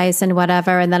their eyes and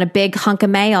whatever, and then a big hunk of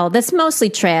mail that's mostly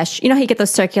trash. You know how you get those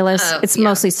circulars? It's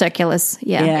mostly circulars.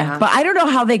 Yeah. Yeah. But I don't know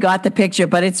how they got the picture,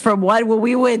 but it's from when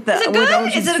we were at it good?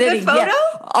 Ocean Is it a City. good photo?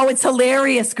 Oh, it's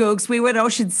hilarious, Googs. We were at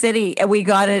Ocean City and we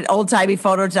got an old-timey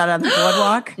photo done on the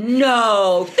boardwalk.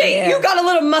 No. You got a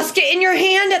little musket in your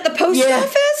hand at the post Yeah.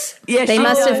 office? Yeah, They she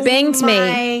must was. have binged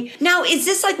me. Now, is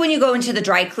this like when you go into the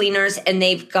dry cleaners and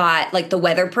they've got like the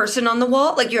weather person on the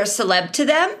wall? Like you're a celeb to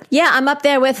them? Yeah, I'm up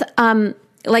there with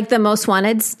like the most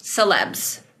wanteds.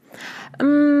 Celebs. Did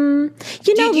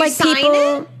you Did you sign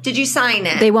it? Did you sign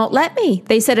it? They won't let me.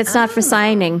 They said it's not for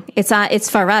signing. It's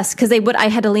for us because I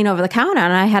had to lean over the counter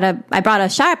and I brought a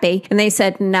Sharpie and they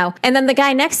said no. And then the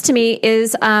guy next to me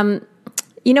is an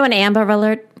Amber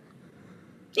Alert.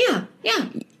 Yeah, yeah.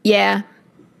 Yeah.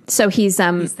 So he's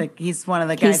He's one of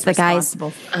the guys the guys.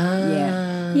 responsible.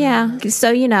 Yeah. Yeah.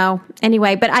 So,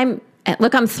 anyway, but I'm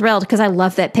thrilled because I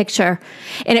love that picture,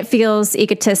 and it feels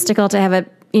egotistical to have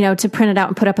it, to print it out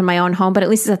and put up in my own home, but at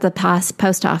least it's at the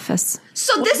post office.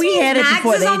 So this we means had it Mags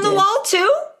before is they on the did. wall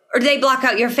too? Or do they block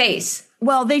out your face?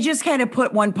 Well, they just kind of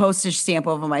put one postage stamp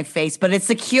over my face, but it's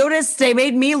the cutest. They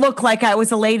made me look like I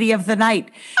was a lady of the night.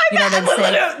 You know what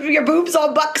I'm saying? Your boobs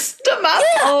all buxom up.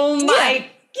 Yeah, Oh my.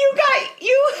 yeah.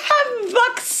 You have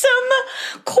buxom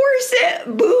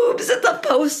corset boobs at the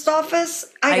post office.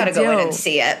 I gotta go in do. and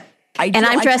see it. And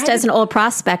I'm dressed as an old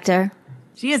prospector.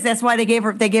 She is. That's why they gave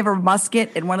her a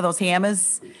musket and one of those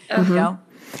hammers. You know?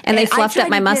 And they I fluffed tried up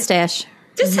my to get- mustache.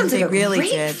 This sounds like They a really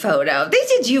great did. photo. They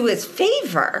did you a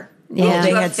favor. Yeah. They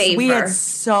did you a favor. We had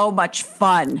so much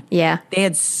fun. Yeah.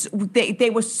 They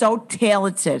were so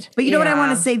talented. But you know what? I Yeah.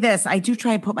 want to say this. I do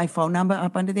try and put my phone number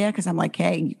up under there because I'm like,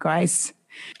 hey, you guys,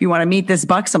 if you want to meet this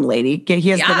buxom lady,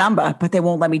 here's the Yeah. number. But they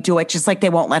won't let me do it, just like they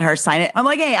won't let her sign it. I'm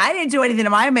like, hey, I didn't do anything to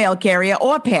my mail carrier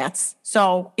or Pat's.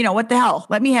 So, what the hell?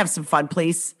 Let me have some fun,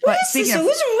 please. What But is this? speaking of-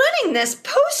 Who's running this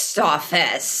post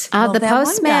office? The that one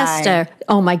postmaster.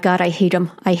 Oh my God, I hate him.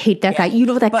 I hate that guy. You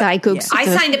know that guy, Googs. I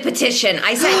signed a petition.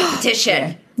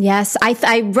 Yes,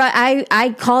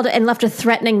 I called and left a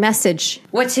threatening message.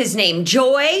 What's his name?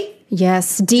 Joy?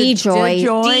 Yes, D Joy.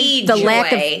 Joy? D The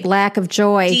Joy. lack of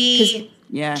joy. 'Cause D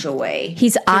Yeah. Joy.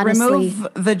 He's honestly. remove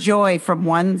the joy from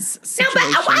one's No,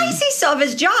 situation. but why does he still have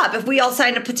his job if we all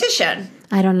signed a petition?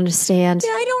 I don't understand.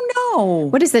 I don't know.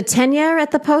 What is the tenure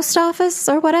at the post office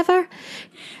or whatever?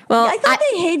 Well, I thought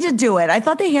they had to do it. I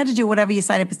thought they had to do whatever you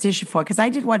sign a petition for because I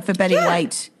did one for Betty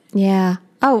White. yeah.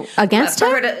 Oh, against For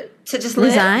her her? to just live?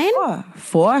 Resign?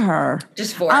 For her.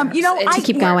 Just for her. I To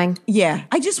keep going. Yeah,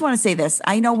 I just want to say this.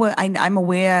 I know I'm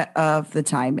aware of the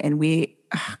time, and we've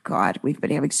been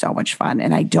having so much fun,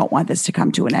 and I don't want this to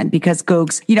come to an end because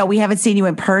Googs, we haven't seen you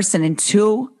in person in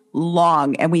too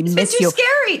long, and we miss you.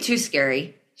 Too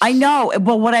scary. I know,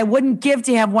 but what I wouldn't give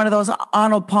to have one of those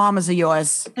Arnold Palmers of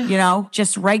yours,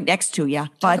 just right next to you.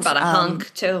 Talk about a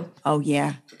hunk too. Oh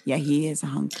yeah, he is a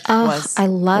hunk. Oh, I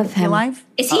love Is he him. alive?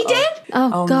 Is he dead?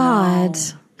 Oh, God.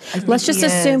 think Let's just he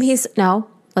assume is.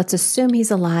 let's assume he's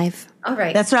alive. All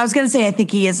right. That's what I was going to say. I think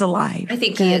he is alive. I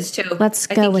think he is too. Let's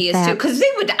I go think with he is that. too. Because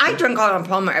I drink Arnold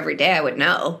Palmer every day. I would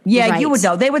know. Yeah, Right. you would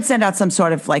know. They would send out some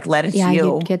sort of letter to Yeah,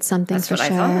 you. you'd get something That's for what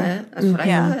sure. I thought. That's what I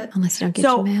thought. Unless you don't get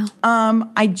So, your mail.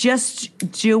 I just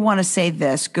do want to say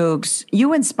this, Googs.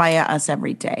 You inspire us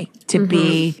every day to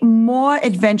be more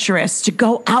adventurous, to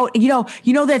go out. You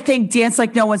know that thing, dance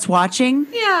like no one's watching?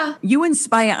 Yeah. You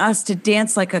inspire us to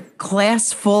dance like a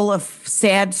class full of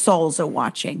sad souls are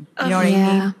watching. You know what I mean?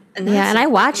 Yeah. And Yeah, that's and I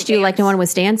watched you like no dance. one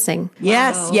was dancing.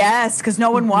 Yes, because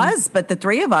no one was, but the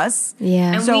three of us.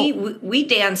 Yeah. And So- we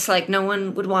dance like no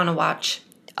one would want to watch.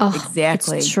 Oh,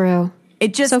 Exactly. It's true.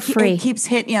 It just So free. it keeps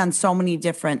hitting you on so many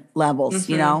different levels,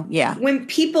 Yeah. When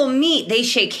people meet, they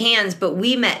shake hands, but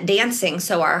we met dancing,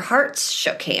 so our hearts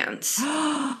shook hands.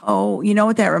 Oh, you know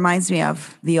what that reminds me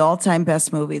of? The all-time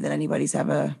best movie that anybody's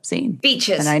ever seen.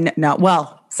 Beaches. And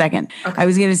second. I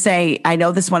was going to say, I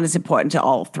know this one is important to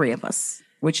all three of us,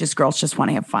 which is Girls Just Want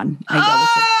to Have Fun. I know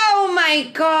this is- Oh my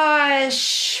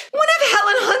gosh. One of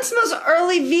Helen Hunt's most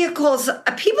early vehicles.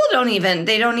 People don't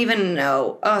even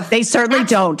know. Ugh. They certainly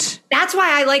don't. That's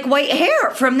why I like white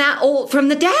hair from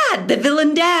the dad, the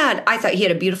villain dad. I thought he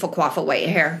had a beautiful coif of white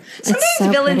hair. Sometimes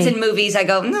so villains pretty. in movies, I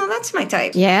go, no, that's my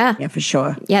type. Yeah. Yeah, for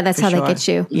sure. Yeah, that's For how they sure. get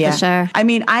you. Yeah. For sure. I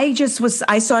mean, I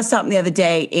saw something the other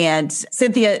day, and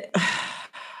Cynthia,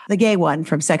 the gay one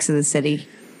from Sex and the City.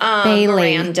 Bailey.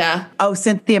 Miranda. Oh,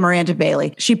 Cynthia Miranda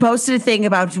Bailey. She posted a thing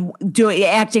about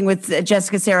acting with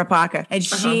Jessica Sarah Parker, and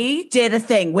she did a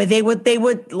thing where they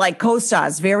would like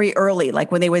co-stars very early,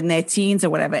 like when they were in their teens or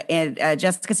whatever. And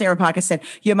Jessica Sarah Parker said,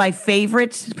 "You're my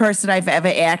favorite person I've ever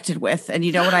acted with." And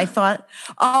you know what I thought?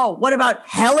 Oh, what about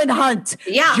Helen Hunt?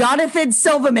 Yeah. Jonathan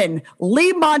Silverman,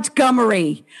 Lee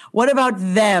Montgomery. What about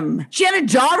them? Shannon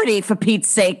Doherty, for Pete's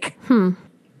sake.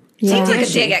 Yeah. Seems like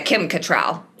a dig at Kim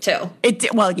Cattrall, too. It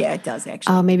does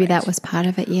actually. Oh, maybe that was part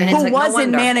of it. Yeah. it's Who like, no was in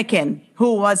wonder. Mannequin?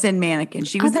 Who was in Mannequin?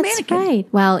 She was the that's mannequin. right.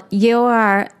 Well, you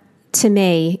are, to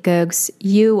me, Googs,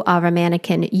 you are a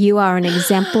mannequin. You are an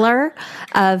exemplar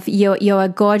of you're a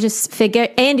gorgeous figure.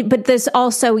 But there's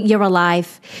also, you're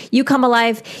alive. You come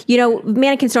alive.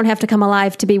 Mannequins don't have to come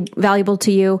alive to be valuable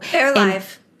to you. They're And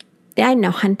alive. I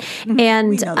know, hon. And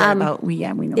We know that about, we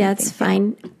know. yeah, it's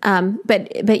fine.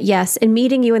 But yes, in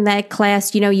meeting you in that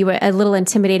class, you were a little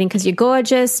intimidating because you're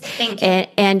gorgeous. Thank you.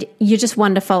 And you're just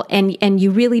wonderful. And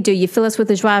you really do. You fill us with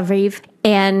the joie vivre.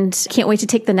 And can't wait to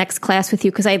take the next class with you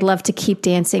because I'd love to keep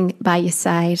dancing by your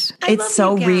side. It's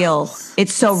so real.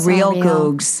 It's so real,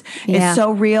 Googs. Yeah. It's so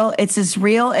real. It's as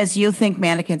real as you think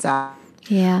mannequins are.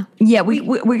 Yeah. Yeah, we're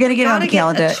going to get on the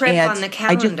calendar. A trip and on the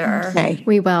calendar. Okay.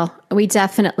 We will. We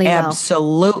definitely will.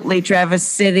 Absolutely, Traverse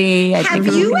City. Have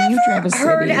you ever Traverse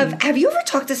heard City. have you ever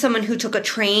talked to someone who took a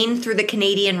train through the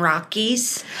Canadian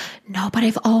Rockies? No, but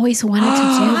I've always wanted to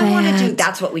do that. I want to do.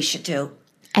 That's what we should do.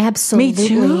 Absolutely. Me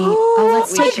too. Oh,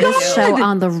 let's We take should this do show it.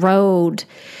 on the road.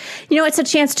 It's a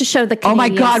chance to show the Oh my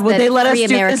Canadians God, would that they let us free do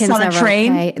this Americans on a are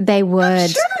train? okay. They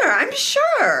would. I'm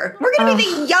sure. We're going to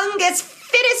be the youngest,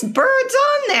 fittest birds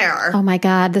on there. Oh my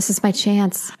God, this is my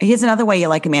chance. Here's another way you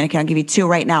like a mannequin. I'll give you 2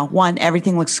 right now. 1,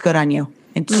 everything looks good on you.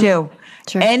 And 2,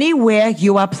 Sure. anywhere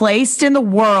you are placed in the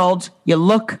world, you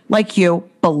look like you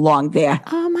belong there.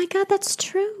 Oh my God, that's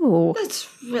true. That's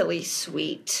really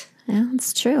sweet. Yeah,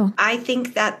 it's true. I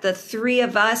think that the 3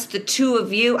 of us, the 2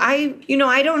 of you, I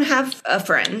don't have a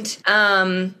friend.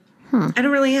 I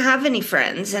don't really have any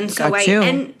friends. And so Got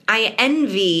you. I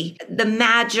envy the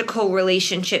magical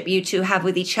relationship you 2 have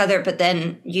with each other, but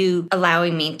then you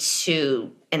allowing me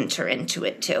to enter into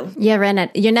it too. You're in it.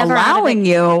 You're never Allowing out of it.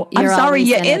 you. I'm You're sorry, always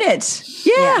you're in it.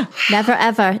 Yeah.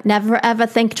 Never ever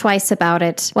think twice about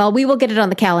it. Well, we will get it on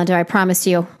the calendar, I promise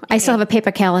you. I still have a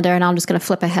paper calendar and I'm just going to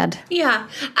flip ahead. Yeah,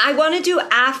 I want to do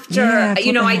after. Yeah,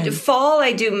 flip I ahead. do fall.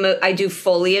 I do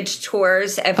foliage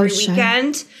tours every sure.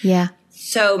 weekend. Yeah.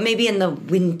 So maybe in the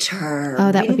winter.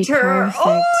 Oh, that would be perfect.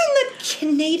 Oh, in the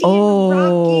Canadian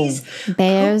Rockies.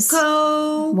 Bears,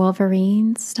 Cocoa.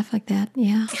 Wolverines, stuff like that.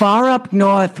 Yeah. Far up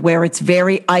north where it's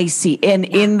very icy and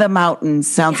in the mountains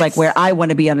sounds like where I want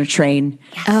to be on a train.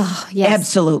 Oh, yes.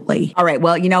 Absolutely. All right.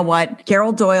 Well, you know what?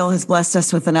 Carol Doyle has blessed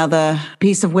us with another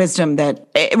piece of wisdom that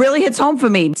it really hits home for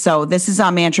me. So this is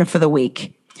our mantra for the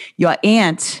week. Your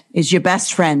aunt is your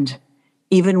best friend,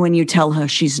 even when you tell her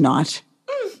she's not.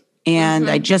 And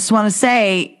I just want to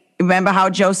say, remember how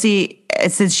Josie,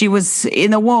 since she was in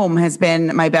the womb, has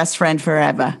been my best friend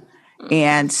forever.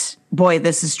 And boy,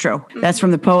 this is true. That's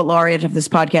from the poet laureate of this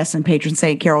podcast and patron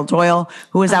saint, Carol Doyle,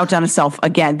 who has outdone herself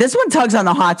again. This one tugs on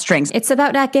the heartstrings. It's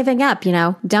about not giving up,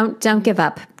 Don't give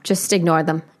up. Just ignore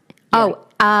them. Oh,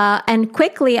 and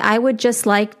quickly, I would just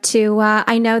like to,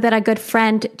 I know that our good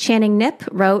friend Channing Nip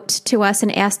wrote to us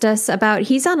and asked us about,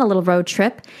 he's on a little road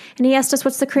trip, and he asked us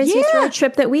what's the craziest road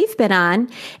trip that we've been on.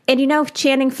 And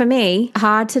Channing, for me,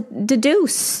 hard to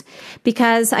deduce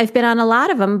because I've been on a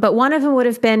lot of them, but one of them would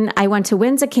have been, I went to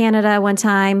Windsor, Canada one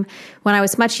time when I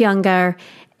was much younger,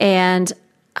 and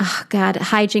oh God,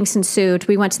 hijinks ensued.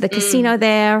 We went to the casino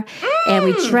there and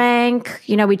we drank,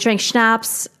 we drank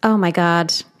schnapps. Oh my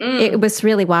God. It was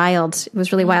really wild. It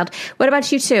was really wild. What about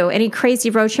you 2? Any crazy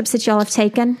road trips that y'all have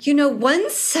taken?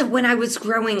 Once when I was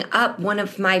growing up, one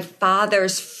of my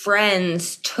father's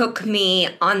friends took me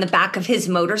on the back of his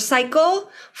motorcycle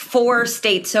 4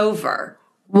 states over.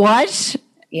 What?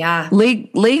 Yeah.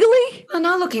 Legally? Well,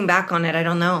 now looking back on it, I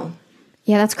don't know.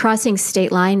 Yeah, that's crossing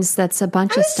state lines. That's a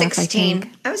bunch of stuff, 16. I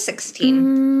think. I was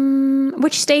 16.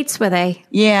 Which states were they?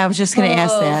 Yeah, I was just going to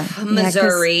ask that.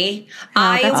 Missouri,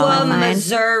 that's Iowa, all fine.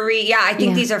 Missouri. Yeah, I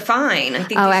think these are fine. I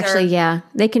think. Oh, these actually, yeah.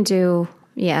 They can do,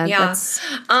 Yeah. that's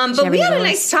But we had a Jerry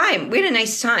nice time. Well,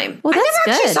 Well, I that's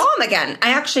never actually good. saw him again. I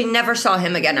actually never saw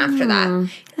him again after that.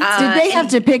 Did they have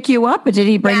to pick you up or did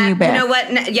he bring you back? You know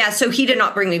what? Yeah, so he did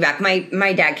not bring me back.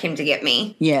 My dad came to get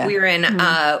me. Yeah. We were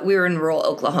in rural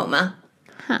Oklahoma.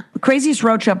 The craziest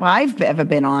road trip I've ever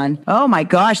been on. Oh my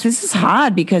gosh, this is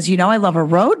hard because, I love a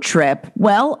road trip.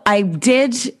 Well, I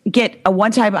did get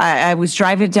one time I was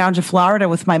driving down to Florida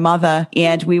with my mother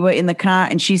and we were in the car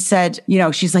and she said,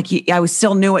 she's like, I was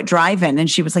still new at driving. And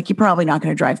she was like, you're probably not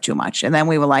going to drive too much. And then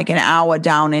we were like an hour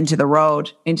down into the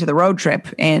road trip.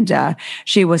 And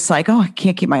she was like, oh, I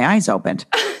can't keep my eyes opened.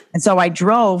 And so I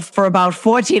drove for about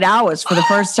 14 hours for the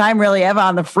first time really ever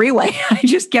on the freeway. I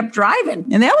just kept driving.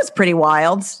 And that was pretty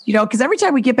wild, because every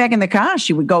time we get back in the car,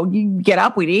 she would go, you get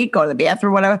up, we'd eat, go to the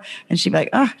bathroom, whatever. And she'd be like,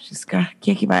 oh, just can't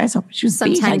keep my eyes open. She was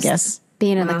beat, I guess.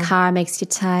 Being in the car makes you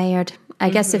tired.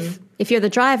 I guess if you're the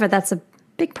driver, that's a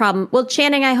big problem. Well,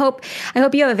 Channing, I hope you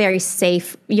have a very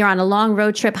safe, you're on a long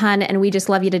road trip, hon, and we just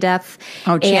love you to death.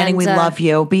 Oh, Channing, we love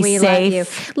you. Be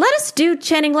safe. Love you.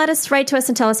 Channing, let us write to us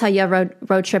and tell us how your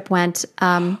road trip went.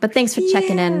 But thanks for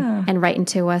checking in and writing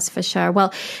to us for sure.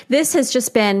 Well, this has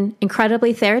just been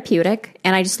incredibly therapeutic,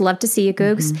 and I just love to see you,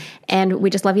 Googs, and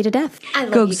we just love you to death. I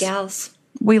love you, gals.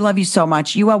 We love you so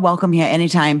much. You are welcome here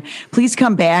anytime. Please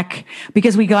come back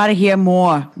because we got to hear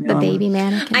more. The baby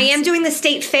mannequins. I am doing the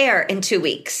state fair in 2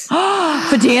 weeks.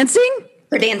 For dancing?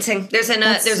 For dancing. There's an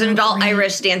adult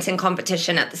Irish dancing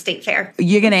competition at the state fair.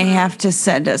 You're going to have to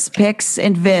send us pics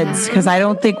and vids because I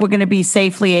don't think we're going to be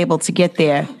safely able to get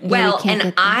there. Well, can't get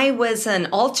and there. I was an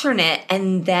alternate,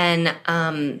 and then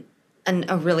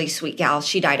a really sweet gal,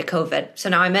 she died of COVID. So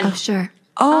now I'm in. Oh, sure.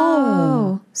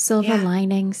 Oh. Silver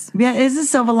linings. Yeah, is the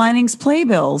Silver Linings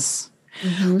Playbills? She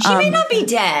may not be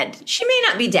dead. She may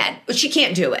not be dead, but she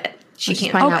can't do it. She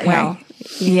can't. Probably not well.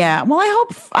 Yeah. Well,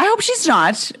 I hope she's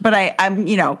not, but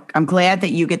I'm glad that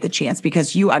you get the chance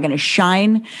because you are going to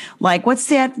shine. Like, what's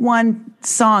that one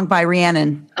song by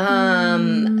Rhiannon?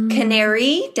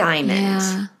 Canary Diamond.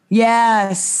 Yeah.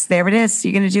 Yes, there it is.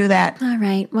 You're going to do that. All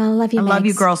right. Well, I love you, I love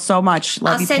you, Megs. girl, so much.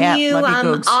 Love I'll you, send Pat. you. Love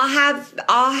you, Googs.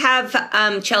 I'll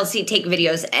have Chelsea take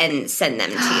videos and send them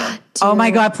to you. Oh my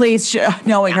God, please.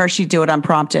 Knowing her, she'd do it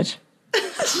unprompted.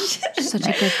 Such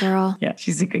a good girl. Yeah,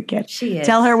 she's a good kid. She is.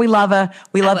 Tell her we love her.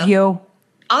 We love will. you.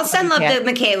 I'll send love Yeah. to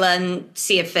Michaela and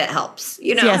see if it helps.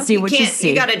 You know, Yeah, see what you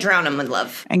see. You got to drown him with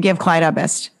love. And give Clyde our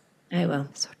best. I will.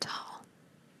 So tall.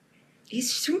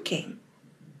 He's shrinking.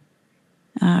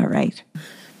 All right.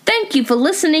 Thank you for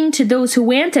listening to Those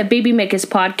Who Ant, a Baby Makers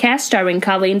podcast starring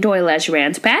Colleen Doyle as your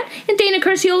Aunt Pat and Dana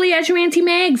Curcioli as your Auntie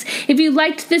Megs. If you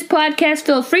liked this podcast,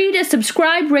 feel free to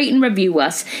subscribe, rate, and review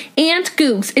us. Aunt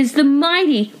Googs is the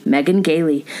mighty Megan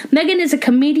Gailey. Megan is a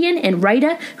comedian and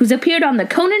writer who's appeared on The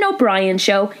Conan O'Brien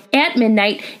Show, At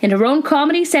Midnight, and her own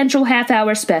Comedy Central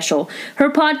half-hour special. Her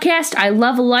podcast, I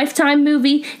Love a Lifetime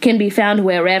Movie, can be found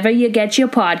wherever you get your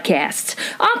podcasts.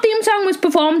 Our theme song was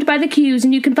performed by The Q's,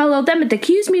 and you can follow them at The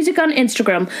Q's Music on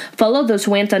Instagram. Follow Those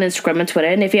Who Ant on Instagram and Twitter.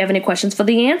 And if you have any questions for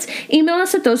the ants, email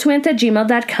us at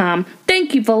thosewhoant@gmail.com.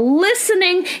 Thank you for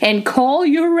listening and call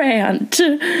your aunt.